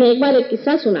 उन्होंने एक बार एक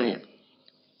किस्सा सुनाया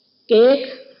कि एक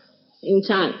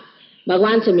इंसान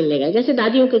भगवान से मिलने गए, जैसे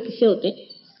दादियों के किस्से होते हैं,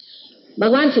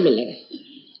 भगवान से मिलने गए।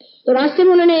 तो रास्ते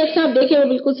में उन्होंने एक साहब देखे, वो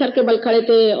बिल्कुल सर के बल खड़े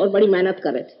थे और बड़ी मेहनत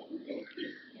कर रहे थे।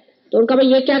 तो उनका, भाई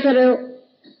ये क्या कर रहे हो?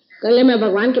 कल मैं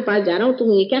भगवान के पास जा रहा हूँ,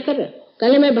 तुम ये क्या कर रहे हो?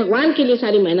 कल मैं भगवान के लिए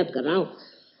सारी मेहनत कर रहा हूँ,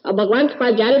 अब भगवान के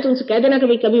पास जा रहे तो उनसे कह देना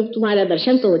कि कभी तुम्हारा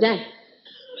दर्शन तो हो जाए।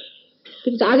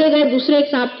 फिर आगे गए, दूसरे एक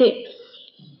साहब थे,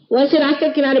 वो ऐसे रास्ते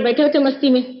किनारे बैठे हुए थे मस्ती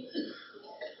में।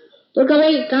 तो कहा,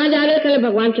 भाई कहाँ जा रहे हो? कल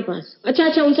भगवान के पास।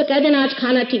 अच्छा, उनसे कह देना आज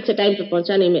खाना ठीक से टाइम पे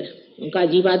पहुंचा नहीं मेरा। उनका,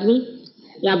 अजीब आदमी,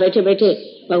 यहाँ बैठे बैठे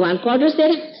भगवान को ऑर्डर्स दे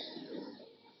रहे।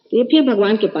 तो ये फिर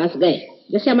भगवान के पास गए,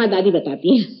 जैसे हमारी दादी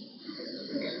बताती हैं,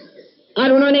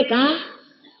 और उन्होंने कहा,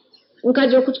 उनका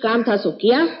जो कुछ काम था सो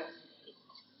किया।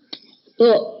 तो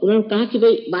उन्होंने कहा कि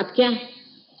भाई बात क्या?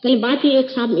 कल बात ही, एक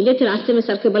साहब मिले थे रास्ते में,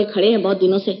 सर के बल खड़े हैं बहुत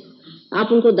दिनों से,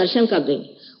 आप उनको दर्शन कर देंगे।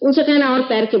 उनसे कहना और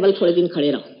पैर के बल थोड़े दिन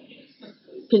खड़े रहो,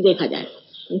 फिर देखा जाए।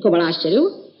 उनको बड़ा आश्चर्य हुआ।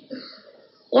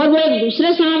 और वो एक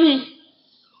दूसरे साहब हैं,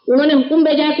 उन्होंने हुक्म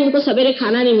भेजा कि उनको सवेरे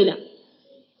खाना नहीं मिला।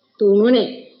 तो उन्होंने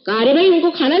कहा, अरे भाई उनको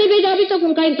खाना नहीं भेजा अभी तक,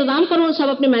 उनका इंतजाम करो। सब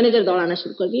अपने मैनेजर दौड़ाना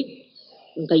शुरू कर दिए।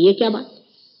 उनका, ये क्या बात?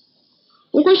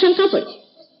 उनको शंका पड़ी।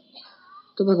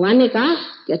 तो भगवान ने कहा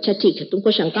कि अच्छा ठीक है,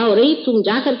 तुमको शंका हो रही, तुम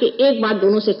जा करके एक बात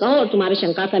दोनों से कहो और तुम्हारे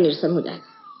शंका का निरसन हो जाएगा।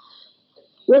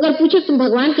 वो अगर पूछे तुम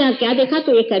भगवान के यहाँ क्या देखा,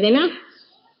 तो ये कह देना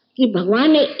कि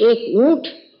भगवान ने एक ऊंट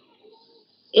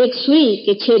एक सुई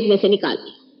के छेद में से निकाल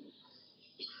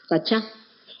दिया। तो अच्छा,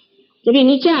 जब ये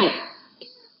नीचे आए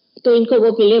तो इनको वो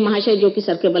मिले महाशय जो कि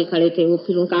सर के बल खड़े थे, वो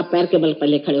फिर उनका पैर के बल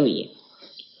पहले खड़े हुए।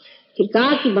 फिर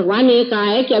कहा कि भगवान ने ये कहा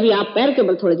है कि अभी आप पैर के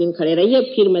बल थोड़े दिन खड़े रहिए,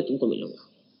 फिर मैं तुमको मिलूंगा।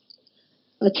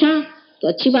 अच्छा, तो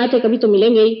अच्छी बात है, कभी तो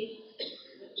मिलेंगे ही।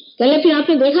 पहले फिर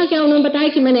आपने देखा क्या? उन्होंने बताया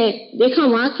कि मैंने देखा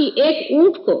वहां कि एक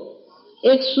ऊंट को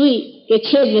एक सुई के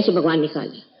छेद में से भगवान निकाल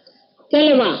दिया।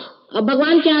 कहले वाह, अब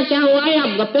भगवान के यहाँ क्या हुआ है?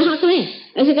 आप गप्पे हाँक रहे हैं?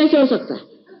 ऐसे कैसे हो सकता है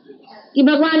कि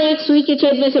भगवान एक सुई के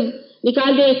छेद में से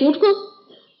निकाल दे एक ऊंट को?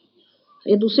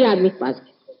 ये दूसरे आदमी के पास गए,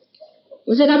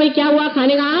 उसे कहा, भाई क्या हुआ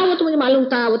खाने का? हाँ वो तो मुझे मालूम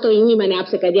था, वो तो यूं ही मैंने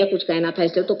आपसे कह दिया, कुछ कहना था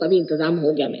इसलिए, तो कभी इंतजाम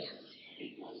हो गया मेरा।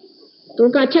 तो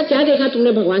उनका, अच्छा क्या देखा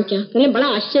तुमने भगवान क्या? कहले बड़ा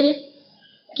आश्चर्य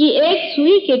कि एक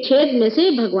सुई के छेद में से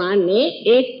भगवान ने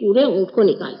एक पूरे ऊंट को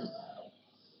निकाल दिया।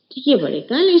 ठीक है, बड़े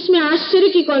कल इसमें आश्चर्य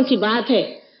की कौन सी बात है?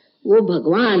 वो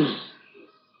भगवान है।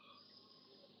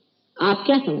 आप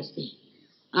क्या समझते हैं?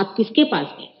 आप किसके पास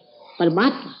गए?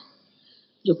 परमात्मा।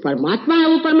 जो परमात्मा है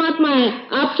वो परमात्मा है।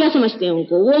 आप क्या समझते हैं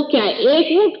उनको? वो क्या है?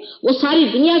 एक ऊंट, वो सारी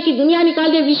दुनिया की दुनिया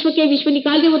निकाल दे, विश्व के विश्व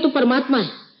निकाल दे, वो तो परमात्मा है।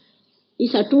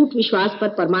 इस अटूट विश्वास पर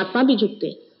परमात्मा भी झुकते,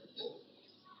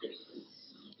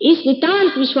 इस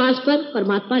नितांत विश्वास पर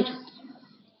परमात्मा झुकते।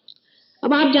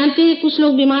 अब आप जानते हैं, कुछ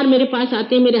लोग बीमार मेरे पास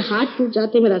आते हैं, मेरे हाथ टूट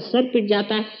जाते, मेरा सर पिट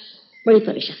जाता है, बड़ी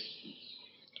परेशानी।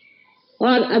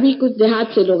 और अभी कुछ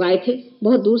देहात से लोग आए थे,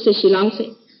 बहुत दूर से, शिलांग से।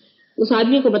 उस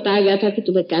आदमी को बताया गया था कि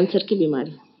तुम्हें कैंसर की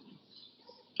बीमारी।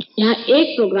 यहाँ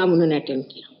एक प्रोग्राम उन्होंने अटेंड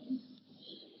किया,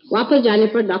 वापस जाने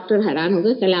पर डॉक्टर हैरान हो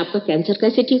गए, कहले आपका कैंसर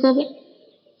कैसे ठीक हो गया?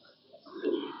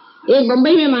 एक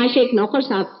बंबई में महाशय एक नौकर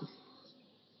साहब थे,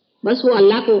 बस वो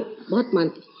अल्लाह को बहुत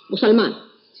मानते, मुसलमान,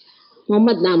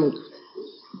 मोहम्मद नाम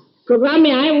उनका। प्रोग्राम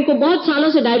में आए, उनको बहुत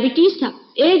सालों से डायबिटीज था।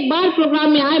 एक बार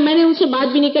प्रोग्राम में आए, मैंने उनसे बात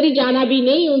भी नहीं करी, जाना भी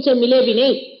नहीं, उनसे मिले भी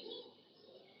नहीं,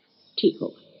 ठीक हो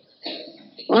गए।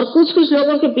 और कुछ कुछ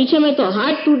लोगों के पीछे में तो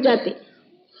हाथ टूट जाते,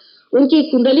 उनकी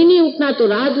कुंडलिनी उठना तो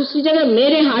रहा दूसरी जगह,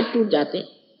 मेरे हाथ टूट जाते,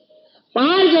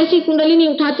 पहाड़ जैसी कुंडलिनी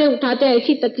उठाते उठाते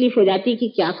ऐसी तकलीफ हो जाती कि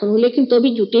क्या करूं, लेकिन तो भी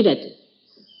जुटी रहती,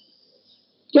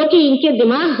 क्योंकि इनके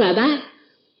दिमाग ज्यादा है,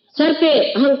 सर पे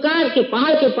अहंकार के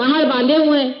पहाड़ बांधे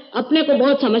हुए हैं, अपने को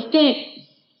बहुत समझते हैं।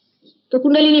 तो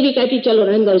कुंडलिनी भी कहती चलो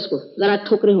रहने दो इसको, जरा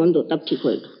ठोकरे होने दो तब ठीक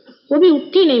होएगा। वो भी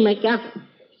उठती नहीं, मैं क्या करूं?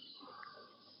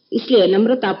 इसलिए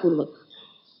नम्रता पूर्वक,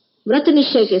 व्रत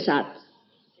निश्चय के साथ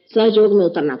सहयोग में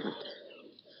उतरना पड़ता है।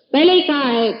 पहले ही कहा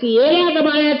है कि ये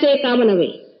दबाने से काम न हुए।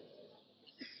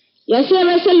 ऐसे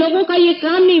वैसे लोगों का ये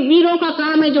काम नहीं, वीरों का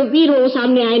काम है, जो वीर हो वो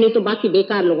सामने आए, नहीं तो बाकी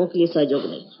बेकार लोगों के लिए सहयोग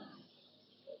नहीं।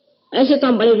 ऐसे तो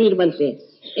हम बड़े वीर बनते हैं।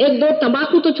 एक दो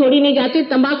तंबाकू तो छोड़ी नहीं जाती,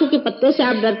 तंबाकू के पत्ते से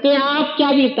आप डरते हैं, आप क्या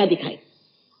वीरता दिखाई?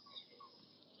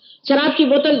 शराब की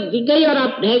बोतल दिख गई और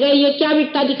आप रह गए, ये क्या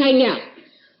वीरता दिखाएंगे आप?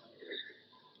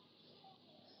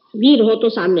 वीर हो तो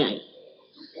सामने आए,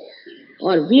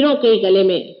 और वीरों के गले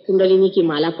में कुंडलिनी की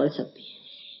माला पड़ सकती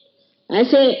है।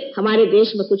 ऐसे हमारे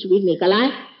देश में कुछ वीर निकल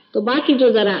आए तो बाकी जो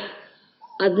जरा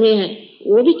अधे हैं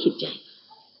वो भी खींच जाए,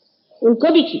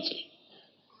 उनको भी खींच ले।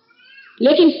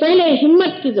 लेकिन पहले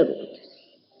हिम्मत की जरूरत है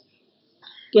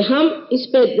कि हम इस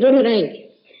पे दृढ़ रहेंगे,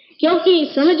 क्योंकि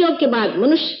सहयोग के बाद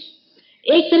मनुष्य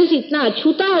एक तरह से इतना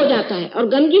अछूता हो जाता है और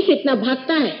गंदगी से इतना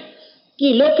भागता है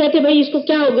कि लोग कहते भाई इसको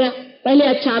क्या हो गया, पहले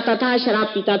अच्छा आता था, शराब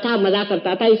पीता था, मजा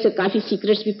करता था, इससे काफी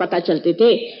सीक्रेट्स भी पता चलते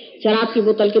थे, शराब की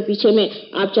बोतल के पीछे में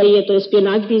आप चाहिए तो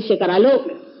स्पिनाच भी इससे करा लो,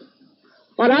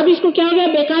 और अब इसको क्या हो गया,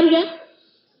 बेकार गया।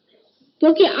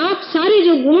 क्योंकि आप सारे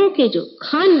जो गुणों के जो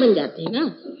खान बन जाते हैं ना,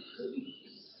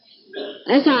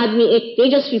 ऐसा आदमी एक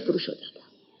तेजस्वी पुरुष हो जाता है।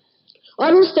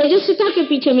 और उस तेजस्विता के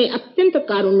पीछे में अत्यंत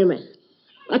कारुण्यमय,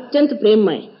 अत्यंत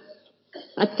प्रेममय,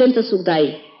 अत्यंत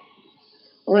सुखदायी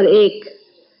और एक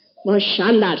बहुत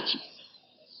शानदार चीज,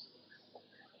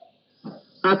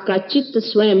 आपका चित्त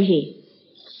स्वयं ही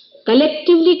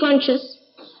कलेक्टिवली कॉन्शियस,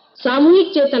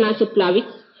 सामूहिक चेतना से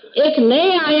प्लावित एक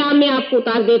नए आयाम में आपको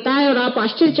उतार देता है और आप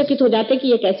आश्चर्यचकित हो जाते कि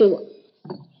ये कैसे हुआ।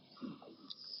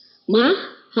 मां,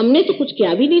 हमने तो कुछ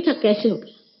किया भी नहीं था, कैसे हो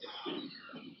गया।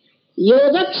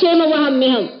 योगक्षेम वहम्य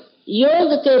हम,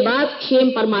 योग के बाद क्षेम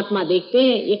परमात्मा देखते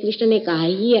हैं, ये कृष्ण ने कहा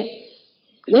ही है,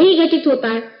 वही घटित होता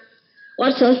है।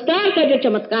 और सहस्त्रार का जो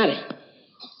चमत्कार है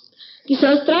कि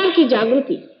सहस्त्रार की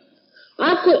जागृति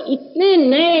आपको इतने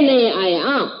नए नए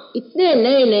आयाम, इतने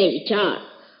नए नए विचार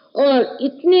और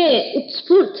इतने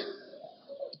उत्स्फूर्त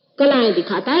कलाएं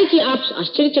दिखाता है कि आप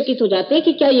आश्चर्यचकित हो जाते हैं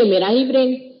कि क्या ये मेरा ही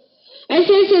ब्रेन।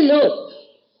 ऐसे ऐसे लोग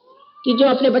कि जो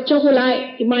अपने बच्चों को लाए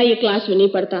कि माँ ये क्लास में नहीं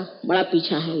पढ़ता, बड़ा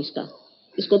पीछा है इसका,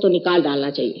 इसको तो निकाल डालना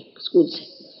चाहिए स्कूल से,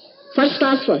 फर्स्ट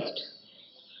क्लास फर्स्ट।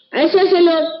 ऐसे ऐसे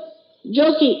लोग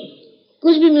जो कि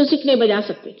कुछ भी म्यूजिक नहीं बजा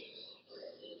सकते थे,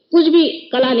 कुछ भी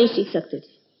कला नहीं सीख सकते थे,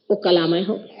 वो कलामय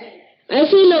हो।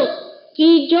 ऐसे लोग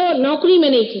कि जो नौकरी में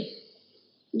नहीं थे,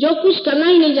 जो कुछ करना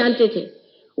ही नहीं जानते थे,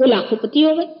 वो लाखोंपति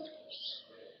हो गए।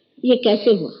 ये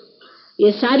कैसे हुआ?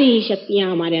 ये सारी ही शक्तियां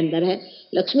हमारे अंदर है,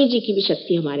 लक्ष्मी जी की भी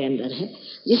शक्ति हमारे अंदर है।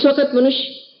 जिस वक्त मनुष्य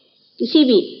किसी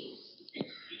भी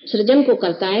सृजन को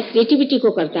करता है, क्रिएटिविटी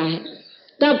को करता है,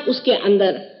 तब उसके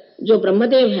अंदर जो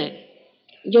ब्रह्मदेव है,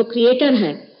 जो क्रिएटर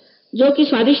है, जो कि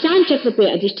स्वादिष्टान चक्र पे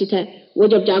अधिष्ठित है, वो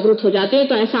जब जागरूक हो जाते हैं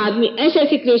तो ऐसा आदमी ऐसे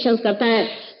ऐसे क्रिएशंस करता है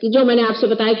कि जो मैंने आपसे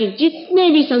बताया कि जितने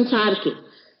भी संसार के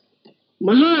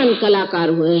महान कलाकार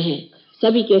हुए हैं,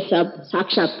 सभी के सब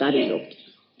साक्षात्कारी लोग,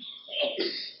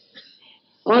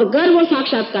 और अगर वो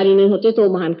साक्षात्कारी नहीं होते तो वो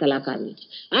महान कलाकार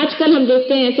नहीं। आजकल हम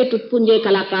देखते हैं ऐसे टुटपुंजे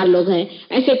कलाकार लोग हैं,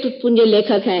 ऐसे टुटपुंजे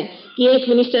लेखक हैं कि एक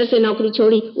मिनिस्टर से नौकरी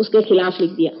छोड़ी, उसके खिलाफ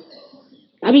लिख दिया,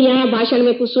 अभी यहाँ भाषण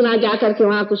में कुछ सुना, जाकर के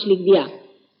वहां कुछ लिख दिया।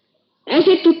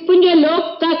 ऐसे टुटपुंजे लोग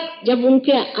तक जब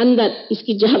उनके अंदर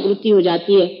इसकी जागृति हो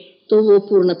जाती है तो वो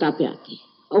पूर्णता पे आती है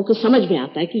और उनको समझ में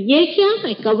आता है कि ये क्या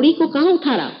है, कवड़ी को कहाँ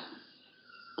उठा रहा,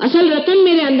 असल रतन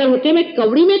मेरे अंदर होते, मैं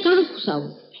कवड़ी में कहाँ घुसा हूं।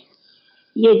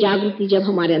 ये जागृति जब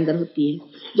हमारे अंदर होती है,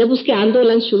 जब उसके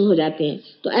आंदोलन शुरू हो जाते हैं,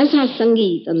 तो ऐसा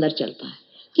संगीत अंदर चलता है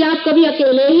कि आप कभी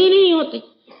अकेले ही नहीं होते।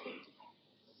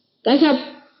 कैसा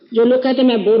जो लोग कहते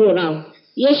मैं बोर हो रहा हूं,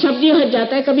 ये शब्द ही हट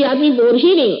जाता है, कभी आदमी बोर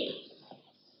ही नहीं होता।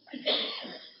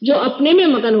 जो अपने में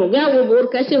मगन हो गया वो बोर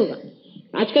कैसे होगा।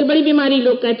 आजकल बड़ी बीमारी,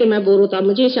 लोग कहते मैं बोर होता,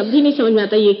 मुझे शब्द ही नहीं समझ में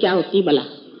आता ये क्या होती भला।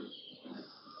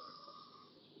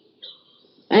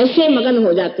 ऐसे मगन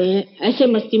हो जाते हैं, ऐसे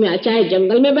मस्ती में, चाहे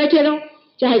जंगल में बैठे रहो,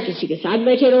 चाहे किसी के साथ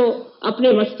बैठे रहो,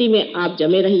 अपने मस्ती में आप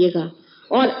जमे रहिएगा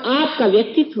और आपका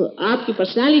व्यक्तित्व, आपकी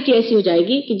पर्सनालिटी ऐसी हो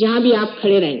जाएगी कि जहां भी आप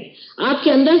खड़े रहेंगे,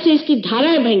 आपके अंदर से इसकी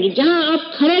धाराएं बहेंगी। जहां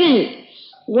आप खड़े रहेंगे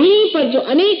वहीं पर जो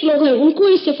अनेक लोग हैं उनको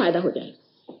इससे फायदा हो जाएगा।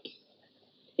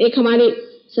 एक हमारी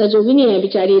सहयोगिनी है,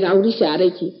 बेचारी राउरी से आ रही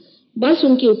थी, बस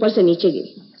उनके ऊपर से नीचे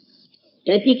गिरी,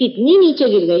 कहती कि इतनी नीचे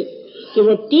गिर गई कि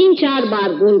वो 3-4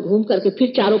 बार गोल घूम करके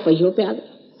फिर चारों पहियों पे आ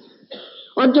गई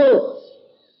और जो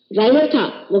ड्राइवर था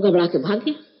वो घबरा के भाग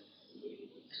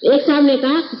गया। एक साहब ने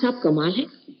कहा कि साहब कमाल है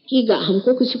कि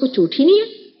हमको किसी को चोट ही नहीं है,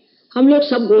 हम लोग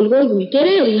सब गोल गोल घूमते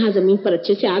रहे और यहाँ जमीन पर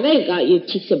अच्छे से आ गए, ये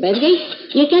ठीक से बैठ गई,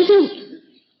 ये कैसे हो?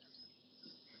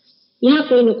 यहाँ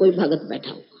कोई न कोई भगत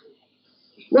बैठा हुआ,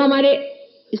 वो हमारे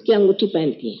इसकी अंगूठी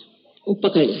पहनती है, वो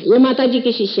पकड़ लिया, ये माता जी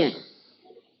के शिष्य हैं।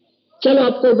 चलो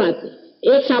अब कोई बात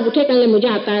नहीं। एक साहब उठे, कहने लगे मुझे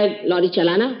आता है लॉरी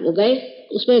चलाना। वो गए,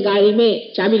 उसमें गाड़ी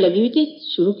में चाबी लगी हुई थी,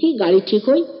 शुरू की, गाड़ी ठीक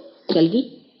हुई, चल गई।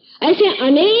 ऐसे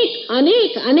अनेक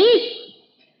अनेक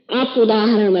अनेक आपको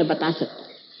उदाहरण मैं बता सकता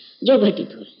हूं जो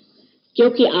घटित हुए,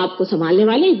 क्योंकि आपको संभालने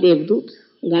वाले देवदूत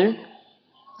गण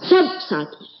सब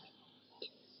साथ में,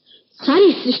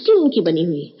 सारी सृष्टि उनकी बनी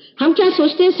हुई है। हम क्या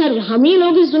सोचते हैं सर हम ही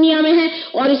लोग इस दुनिया में हैं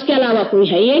और इसके अलावा कोई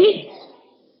है ही नहीं।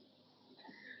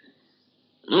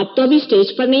 आप तो अभी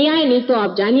स्टेज पर नहीं आए, नहीं तो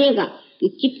आप जानिएगा कि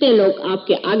कितने लोग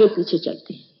आपके आगे पीछे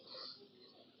चलते हैं,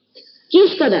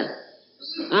 किस कदर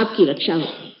आपकी रक्षा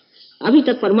होती है। अभी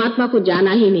तक परमात्मा को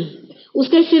जाना ही नहीं,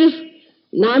 उसके सिर्फ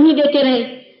नाम ही देते रहे,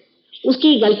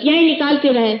 उसकी गलतियां ही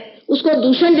निकालते रहे, उसको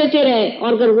दूषण देते रहे,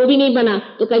 और अगर वो भी नहीं बना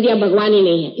तो कह दिया भगवान ही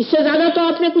नहीं है। इससे ज्यादा तो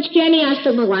आपने कुछ किया नहीं आज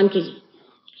तक भगवान के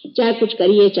लिए, चाहे कुछ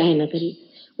करिए चाहे न करिए।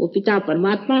 वो पिता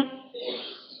परमात्मा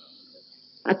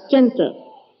अत्यंत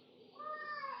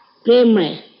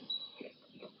प्रेममय,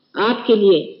 आपके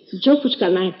लिए जो कुछ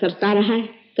करना है करता रहा है,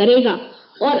 करेगा,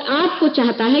 और आपको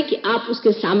चाहता है कि आप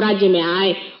उसके साम्राज्य में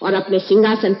आए और अपने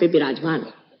सिंहासन पे विराजमान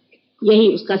हो। यही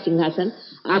उसका सिंहासन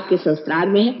आपके सहस्त्रार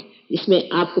में है, जिसमें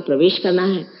आपको प्रवेश करना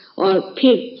है। और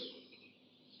फिर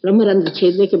ब्रह्मरंध्र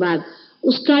छेदने के बाद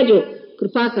उसका जो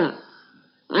कृपा का,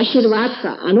 आशीर्वाद का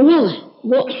अनुभव है,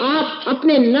 वो आप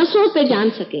अपने नसों पे जान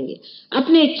सकेंगे,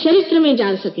 अपने चरित्र में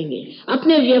जान सकेंगे,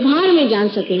 अपने व्यवहार में जान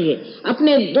सकेंगे,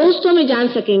 अपने दोस्तों में जान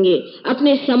सकेंगे,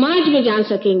 अपने समाज में जान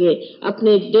सकेंगे,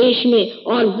 अपने देश में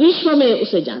और विश्व में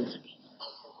उसे जान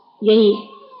सकेंगे। यही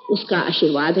उसका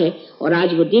आशीर्वाद है। और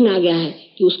आज वो दिन आ गया है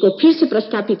कि उसको फिर से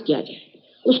प्रस्थापित किया जाए,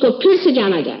 उसको फिर से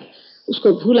जाना जाए,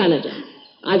 उसको भूला न जाए।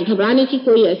 आज घबराने की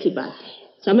कोई ऐसी बात नहीं,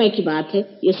 समय की बात है।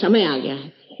 ये समय आ गया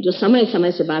है, जो समय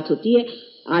समय से बात होती है,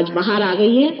 आज बाहर आ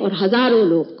गई है, और हजारों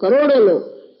लोग, करोड़ों लोग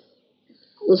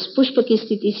उस पुष्प की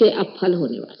स्थिति से अब फल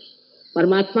होने वाले।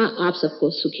 परमात्मा आप सबको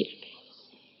सुखी रखे।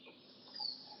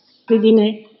 दिन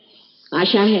है,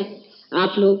 आशा है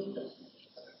आप लोग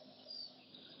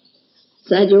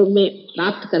सहयोग में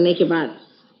प्राप्त करने के बाद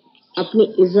अपनी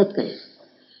इज्जत करें।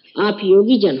 आप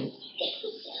योगी जन हो,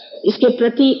 इसके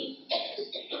प्रति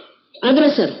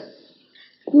अग्रसर हो,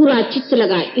 पूरा चित्त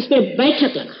लगाए, इसमें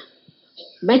बैठक लगा।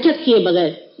 बैठक किए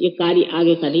बगैर ये कार्य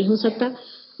आगे का नहीं हो सकता।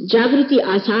 जागृति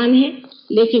आसान है,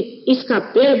 लेकिन इसका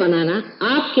पेड़ बनाना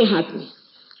आपके हाथ में।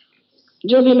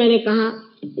 जो भी मैंने कहा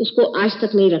उसको आज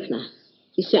तक नहीं रखना है।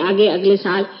 इससे आगे अगले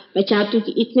साल मैं चाहती हूँ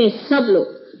कि इतने सब लोग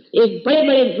एक बड़े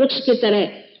बड़े वृक्ष की तरह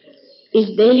इस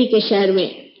दिल्ली के शहर में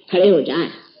खड़े हो जाएं,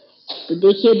 तो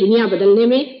देखिए दुनिया बदलने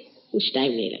में कुछ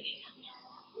टाइम नहीं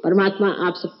लगेगा। परमात्मा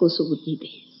आप सबको सुबुद्धि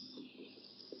दे।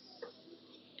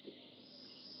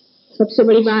 सबसे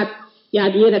बड़ी बात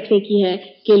याद ये रखने की है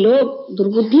कि लोग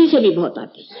दुर्बुद्धि से भी बहुत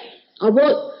आते हैं, और वो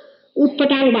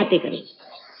उटपटांग बातें करेंगे,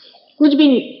 कुछ भी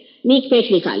नीक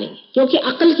पेट निकालेंगे, क्योंकि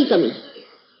अकल की कमी है।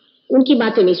 उनकी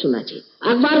बातें नहीं सुनना चाहिए।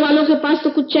 अखबार वालों के पास तो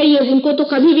कुछ चाहिए, उनको तो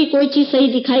कभी भी कोई चीज सही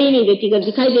दिखाई नहीं देती। अगर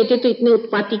दिखाई देते तो इतने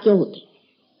उत्पाती क्यों होते?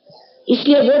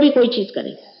 इसलिए वो भी कोई चीज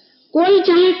करे, कोई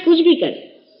चाहे कुछ भी करे।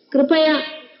 कृपया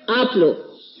आप लोग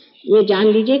ये जान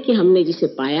लीजिए कि हमने जिसे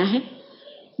पाया है,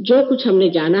 जो कुछ हमने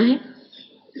जाना है,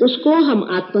 उसको हम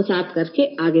आत्मसात करके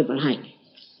आगे बढ़ाएंगे।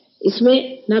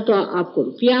 इसमें न तो आपको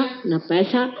रुपया, न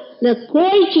पैसा, न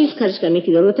कोई चीज खर्च करने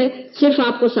की जरूरत है। सिर्फ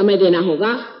आपको समय देना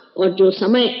होगा, और जो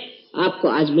समय आपको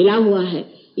आज मिला हुआ है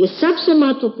ये सबसे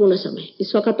महत्वपूर्ण समय।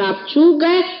 इस वक्त आप चूक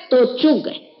गए तो चूक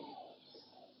गए,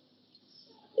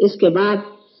 इसके बाद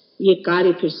ये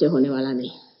कार्य फिर से होने वाला नहीं।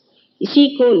 इसी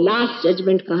को लास्ट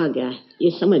जजमेंट कहा गया है,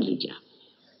 ये समझ लीजिए।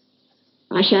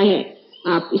 आशा है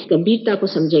आप इस गंभीरता को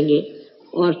समझेंगे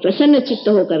और प्रसन्न चित्त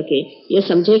होकर के ये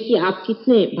समझे कि आप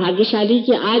कितने भाग्यशाली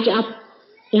कि आज आप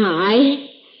यहाँ आए हैं।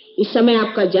 इस समय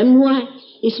आपका जन्म हुआ है,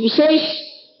 इस विशेष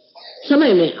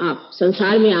समय में आप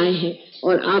संसार में आए हैं,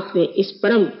 और आपने इस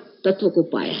परम तत्व को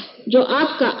पाया जो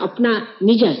आपका अपना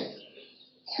निज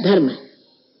धर्म है।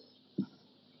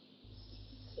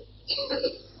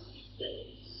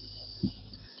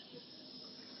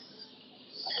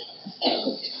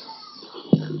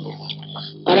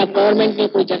 और अब गवर्नमेंट ने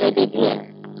कोई जगह दे दी है,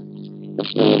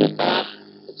 उसमें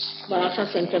बड़ा सा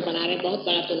सेंटर बना रहे, बहुत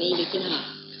बड़ा तो नहीं लेकिन हाँ।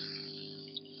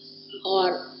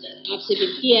 और आपसे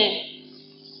विनती है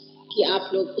कि आप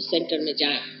लोग उस सेंटर में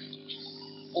जाएं,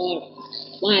 और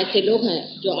वहाँ ऐसे लोग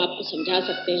हैं जो आपको समझा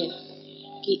सकते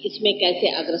हैं कि इसमें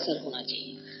कैसे अग्रसर होना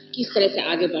चाहिए, किस तरह से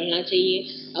आगे बढ़ना चाहिए,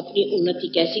 अपनी उन्नति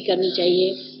कैसी करनी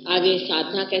चाहिए, आगे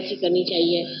साधना कैसी करनी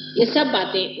चाहिए, ये सब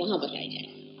बातें वहाँ बताई जाए।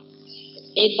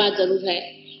 एक बात जरूर है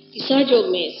कि सहयोग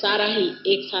में सारा ही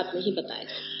एक साथ नहीं बताया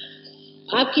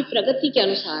जाए। आपकी प्रगति के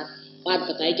अनुसार बात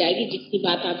बताई जाएगी। जितनी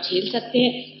बात आप झेल सकते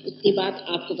हैं उतनी बात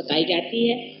आपको बताई जाती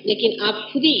है, लेकिन आप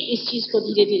खुद ही इस चीज को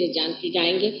धीरे धीरे जानते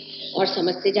जाएंगे और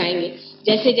समझते जाएंगे।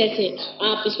 जैसे जैसे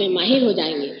आप इसमें माहिर हो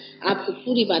जाएंगे, आपको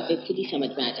पूरी बातें खुद ही समझ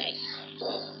में आ जाएगी।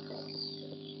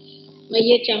 मैं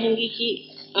ये चाहूंगी कि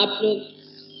आप लोग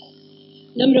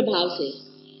नम्र भाव से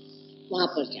वहां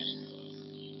पर जाएं।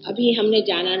 अभी हमने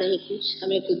जाना नहीं कुछ,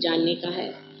 हमें कुछ जानने का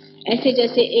है। ऐसे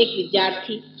जैसे एक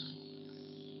विद्यार्थी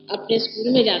अपने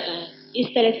स्कूल में जाता है, इस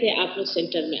तरह से आप लोग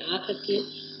सेंटर में आकर के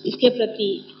इसके प्रति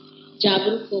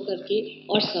जागरूक होकर के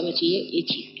और समझिए ये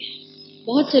चीज क्या है।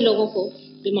 बहुत से लोगों को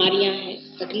बीमारियां हैं,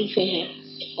 तकलीफें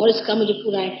हैं और इसका मुझे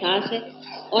पूरा एहसास है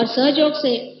और सहयोग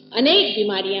से अनेक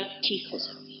बीमारियां ठीक हो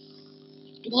सकती हैं।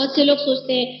 बहुत से लोग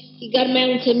सोचते हैं कि अगर मैं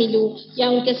उनसे मिलूं या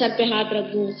उनके सर पे हाथ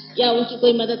रख दूं या उनकी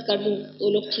कोई मदद कर दूं तो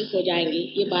लोग ठीक हो जाएंगे।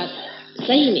 ये बात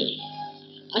सही नहीं है।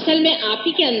 असल में आप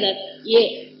ही के अंदर ये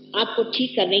आपको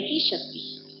ठीक करने की शक्ति है।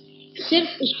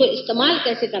 सिर्फ उसको इस्तेमाल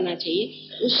कैसे करना चाहिए,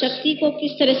 उस शक्ति को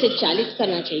किस तरह से चालित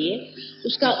करना चाहिए,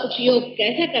 उसका उपयोग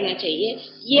कैसे करना चाहिए,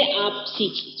 ये आप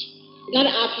सीख लीजिए। अगर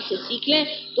आप इसे सीख लें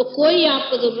तो कोई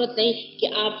आपको जरूरत नहीं कि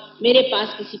आप मेरे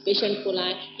पास किसी पेशेंट को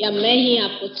लाएं या मैं ही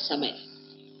आपको समय।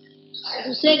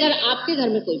 दूसरे अगर आपके घर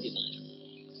में कोई बीमार है,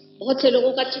 बहुत से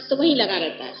लोगों का चित्त वहीं लगा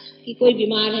रहता है कि कोई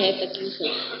बीमार है, तकलीफ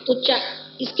है, तो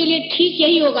इसके लिए ठीक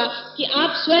यही होगा कि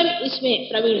आप स्वयं इसमें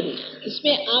प्रवीण हो जाए,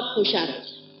 इसमें आप होशियार हो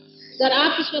जाए। अगर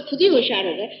आप इसमें खुद ही होशियार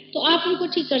हो गए तो आप उनको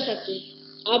ठीक कर सकते हैं।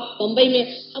 आप बंबई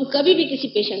में हम कभी भी किसी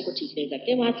पेशेंट को ठीक नहीं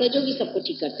करते, वहां सहयोगी सबको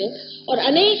ठीक करते हैं और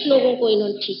अनेक लोगों को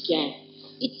इन्होंने ठीक किया है।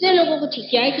 इतने लोगों को ठीक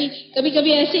किया है कि कभी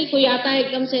कभी ऐसे ही कोई आता है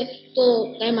एकदम से तो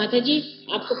कहे माता जी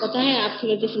आपको पता है आपकी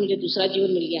वजह से मुझे दूसरा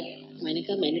जीवन मिल गया। मैंने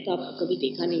कहा मैंने तो आपको कभी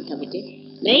देखा नहीं था बेटे।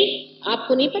 नहीं,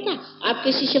 आपको नहीं पता,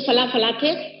 आपके शिष्य फला फला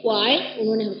थे, वो आए,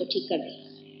 उन्होंने हमको ठीक कर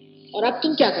दिया और अब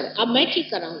तुम क्या करो, अब मैं ठीक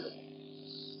कर रहा हूँ।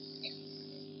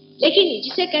 लेकिन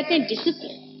जिसे कहते हैं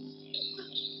डिसिप्लिन,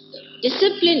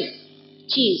 डिसिप्लिन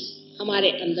चीज हमारे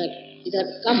अंदर इधर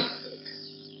कम,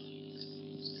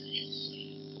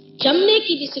 जमने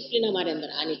की डिसिप्लिन हमारे अंदर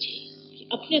आनी चाहिए कि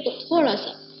अपने को थोड़ा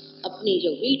सा अपनी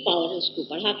जो विल पावर है उसको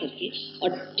बढ़ा करके और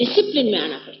डिसिप्लिन में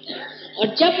आना पड़ता है।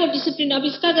 और जब वो डिसिप्लिन, अब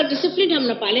इसका अगर डिसिप्लिन हम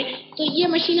न पाले तो ये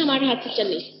मशीन हमारे हाथ से चल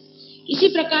नहीं सकती। इसी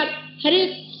प्रकार हर एक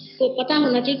को पता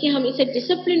होना चाहिए कि हम इसे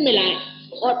डिसिप्लिन में लाएं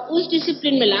और उस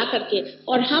डिसिप्लिन में ला करके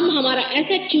और हम हमारा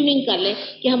ऐसा ट्यूनिंग कर लें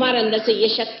कि हमारे अंदर से ये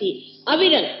शक्ति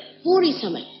अविरल पूरी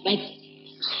समय बहती,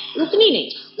 रुकनी नहीं।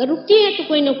 अगर रुकती है तो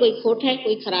कोई ना कोई खोट है,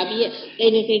 कोई खराबी है,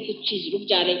 कहीं ना कहीं कुछ चीज रुक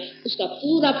जा रही, उसका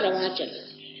पूरा प्रवाह चल रहा है।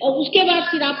 और उसके बाद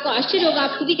फिर आपको आश्चर्य होगा,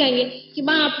 आप खुद ही कहेंगे कि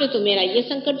माँ आपने तो मेरा ये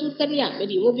संकट दूर कर दिया,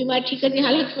 मेरी वो बीमारी ठीक कर दी,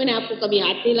 हालांकि मैंने आपको कभी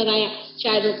हाथ नहीं लगाया,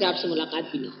 शायद हो कि आपसे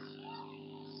मुलाकात भी नहीं।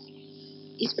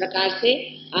 इस प्रकार से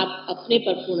आप अपने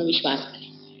पर पूर्ण विश्वास करें,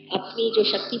 अपनी जो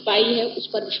शक्ति पाई है उस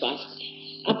पर विश्वास करें,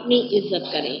 अपनी इज्जत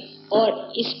करें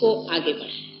और इसको आगे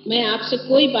बढ़ाएं। मैं आपसे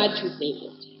कोई बात झूठ नहीं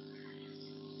बोलती,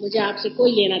 मुझे आपसे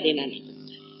कोई लेना देना नहीं होता,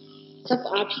 सब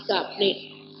आप ही का,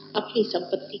 अपनी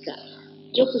संपत्ति का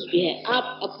जो कुछ भी है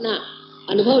आप अपना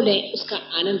अनुभव लें, उसका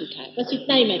आनंद उठाएं, बस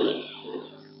इतना ही मैं कहूँ।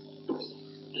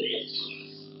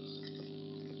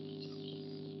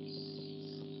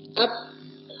 अब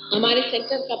हमारे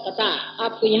सेंटर का पता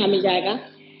आपको यहाँ मिल जाएगा।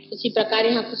 उसी प्रकार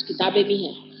यहाँ कुछ किताबें भी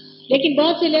हैं, लेकिन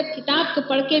बहुत से लोग किताब को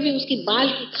पढ़ के भी उसकी बाल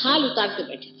की खाल उतार के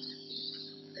बैठे।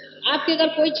 आपके अगर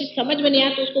कोई चीज समझ में नहीं आया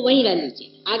तो उसको वहीं रह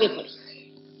लीजिए, आगे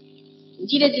पढ़िए,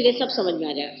 धीरे धीरे सब समझ में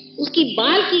आ जाएगा। उसकी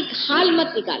बाल की खाल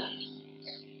मत निकालिए,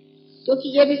 क्योंकि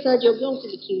ये भी सहयोगियों की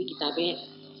लिखी हुई किताबें हैं।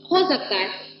 हो सकता है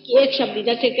कि एक शब्द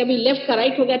इधर से कभी लेफ्ट का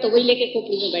राइट हो गया तो वही लेके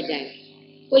खोपड़ी में बैठ जाएंगे,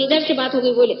 कोई इधर से बात हो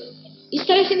गई वो ले, इस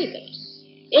तरह से नहीं करें।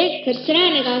 एक खरसरा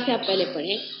निगाह से आप पहले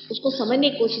पढ़ें, उसको समझने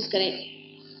की कोशिश करें।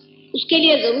 उसके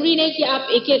लिए जरूरी नहीं कि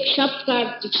आप एक एक शब्द का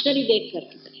डिक्शनरी देख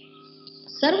करके करें,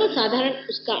 सर्वसाधारण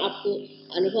उसका आपको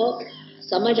अनुभव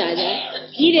समझ आ जाए।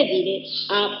 धीरे धीरे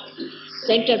आप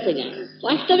सेंटर पे जाएं।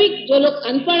 वास्तविक जो लोग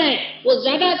अनपढ़ हैं वो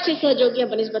ज्यादा अच्छे सहयोगी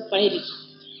बनिस्बत पढ़े लिखे।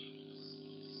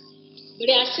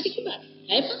 बड़े आश्चर्य की बात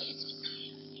है।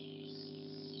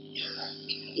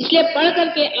 इसलिए पढ़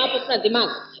करके आप अपना दिमाग,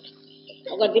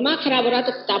 अगर दिमाग खराब हो रहा है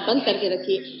तो किताब बंद करके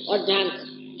रखिए और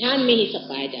ध्यान में ही सब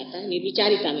पाया जाता है,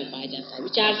 निर्विचारिता में पाया जाता है,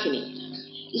 विचार से नहीं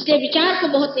होता। इसलिए विचार को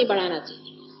बहुत नहीं बढ़ाना चाहिए।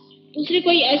 दूसरी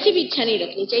कोई ऐसी भी इच्छा नहीं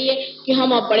रखनी चाहिए कि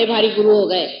हम अब बड़े भारी गुरु हो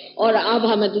गए और अब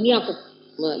हम दुनिया को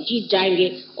जीत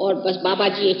जाएंगे और बस बाबा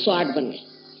जी 108 बन गए।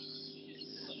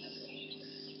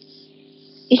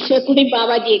 इसमें कोई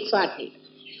बाबा जी 108 नहीं,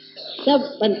 सब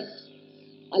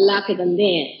अल्लाह के बंदे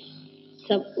हैं,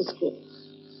 सब उसको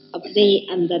अपने ही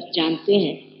अंदर जानते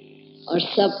हैं और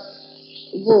सब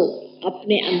वो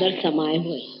अपने अंदर समाये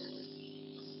हुए,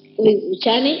 कोई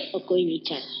ऊंचा नहीं और कोई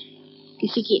नीचा नहीं,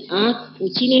 किसी की आंख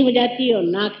ऊंची नहीं हो जाती और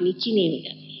नाक नीची नहीं हो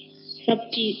जाती, सब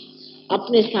चीज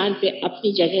अपने स्थान पे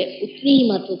अपनी जगह उतनी ही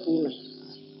महत्वपूर्ण है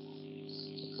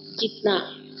जितना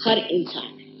हर इंसान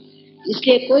है।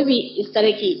 इसलिए कोई भी इस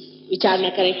तरह की विचार न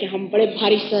करें कि हम बड़े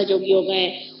भारी सहयोगी हो गए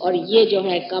और ये जो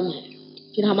है कम है।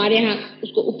 फिर हमारे यहाँ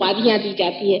उसको उपाधियां दी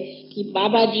जाती है कि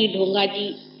बाबा जी, ढोंगा जी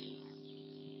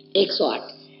 108।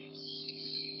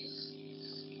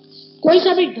 कोई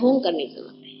सा भी ढोंग करने की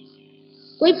जरूरत नहीं,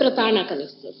 कोई प्रताड़ना करने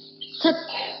की जरूरत,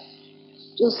 सत्य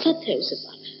जो सत्य है उसे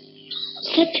पाना है।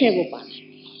 सच है वो पाना है,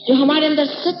 जो हमारे अंदर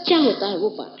सच्चा होता है वो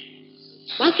पाना है,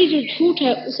 बाकी जो झूठ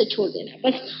है उसे छोड़ देना है।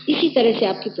 बस इसी तरह से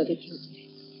आपकी प्रगति होती है।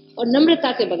 और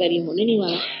नम्रता के बगैर ये होने नहीं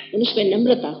वाला। मनुष्य में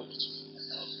नम्रता होनी चाहिए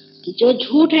कि जो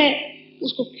झूठ है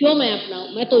उसको क्यों मैं अपनाऊं,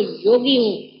 मैं तो योगी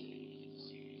हूं।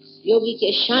 योगी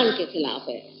के शान के खिलाफ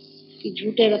है कि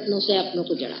झूठे रत्नों से अपनों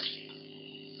को जड़ा है।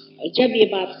 और जब ये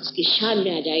बात उसकी शान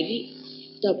में आ जाएगी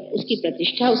तब उसकी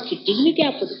प्रतिष्ठा, उसकी डिग्निटी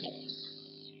आपको दिखाई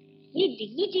देगी। ये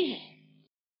डिग्निटी है,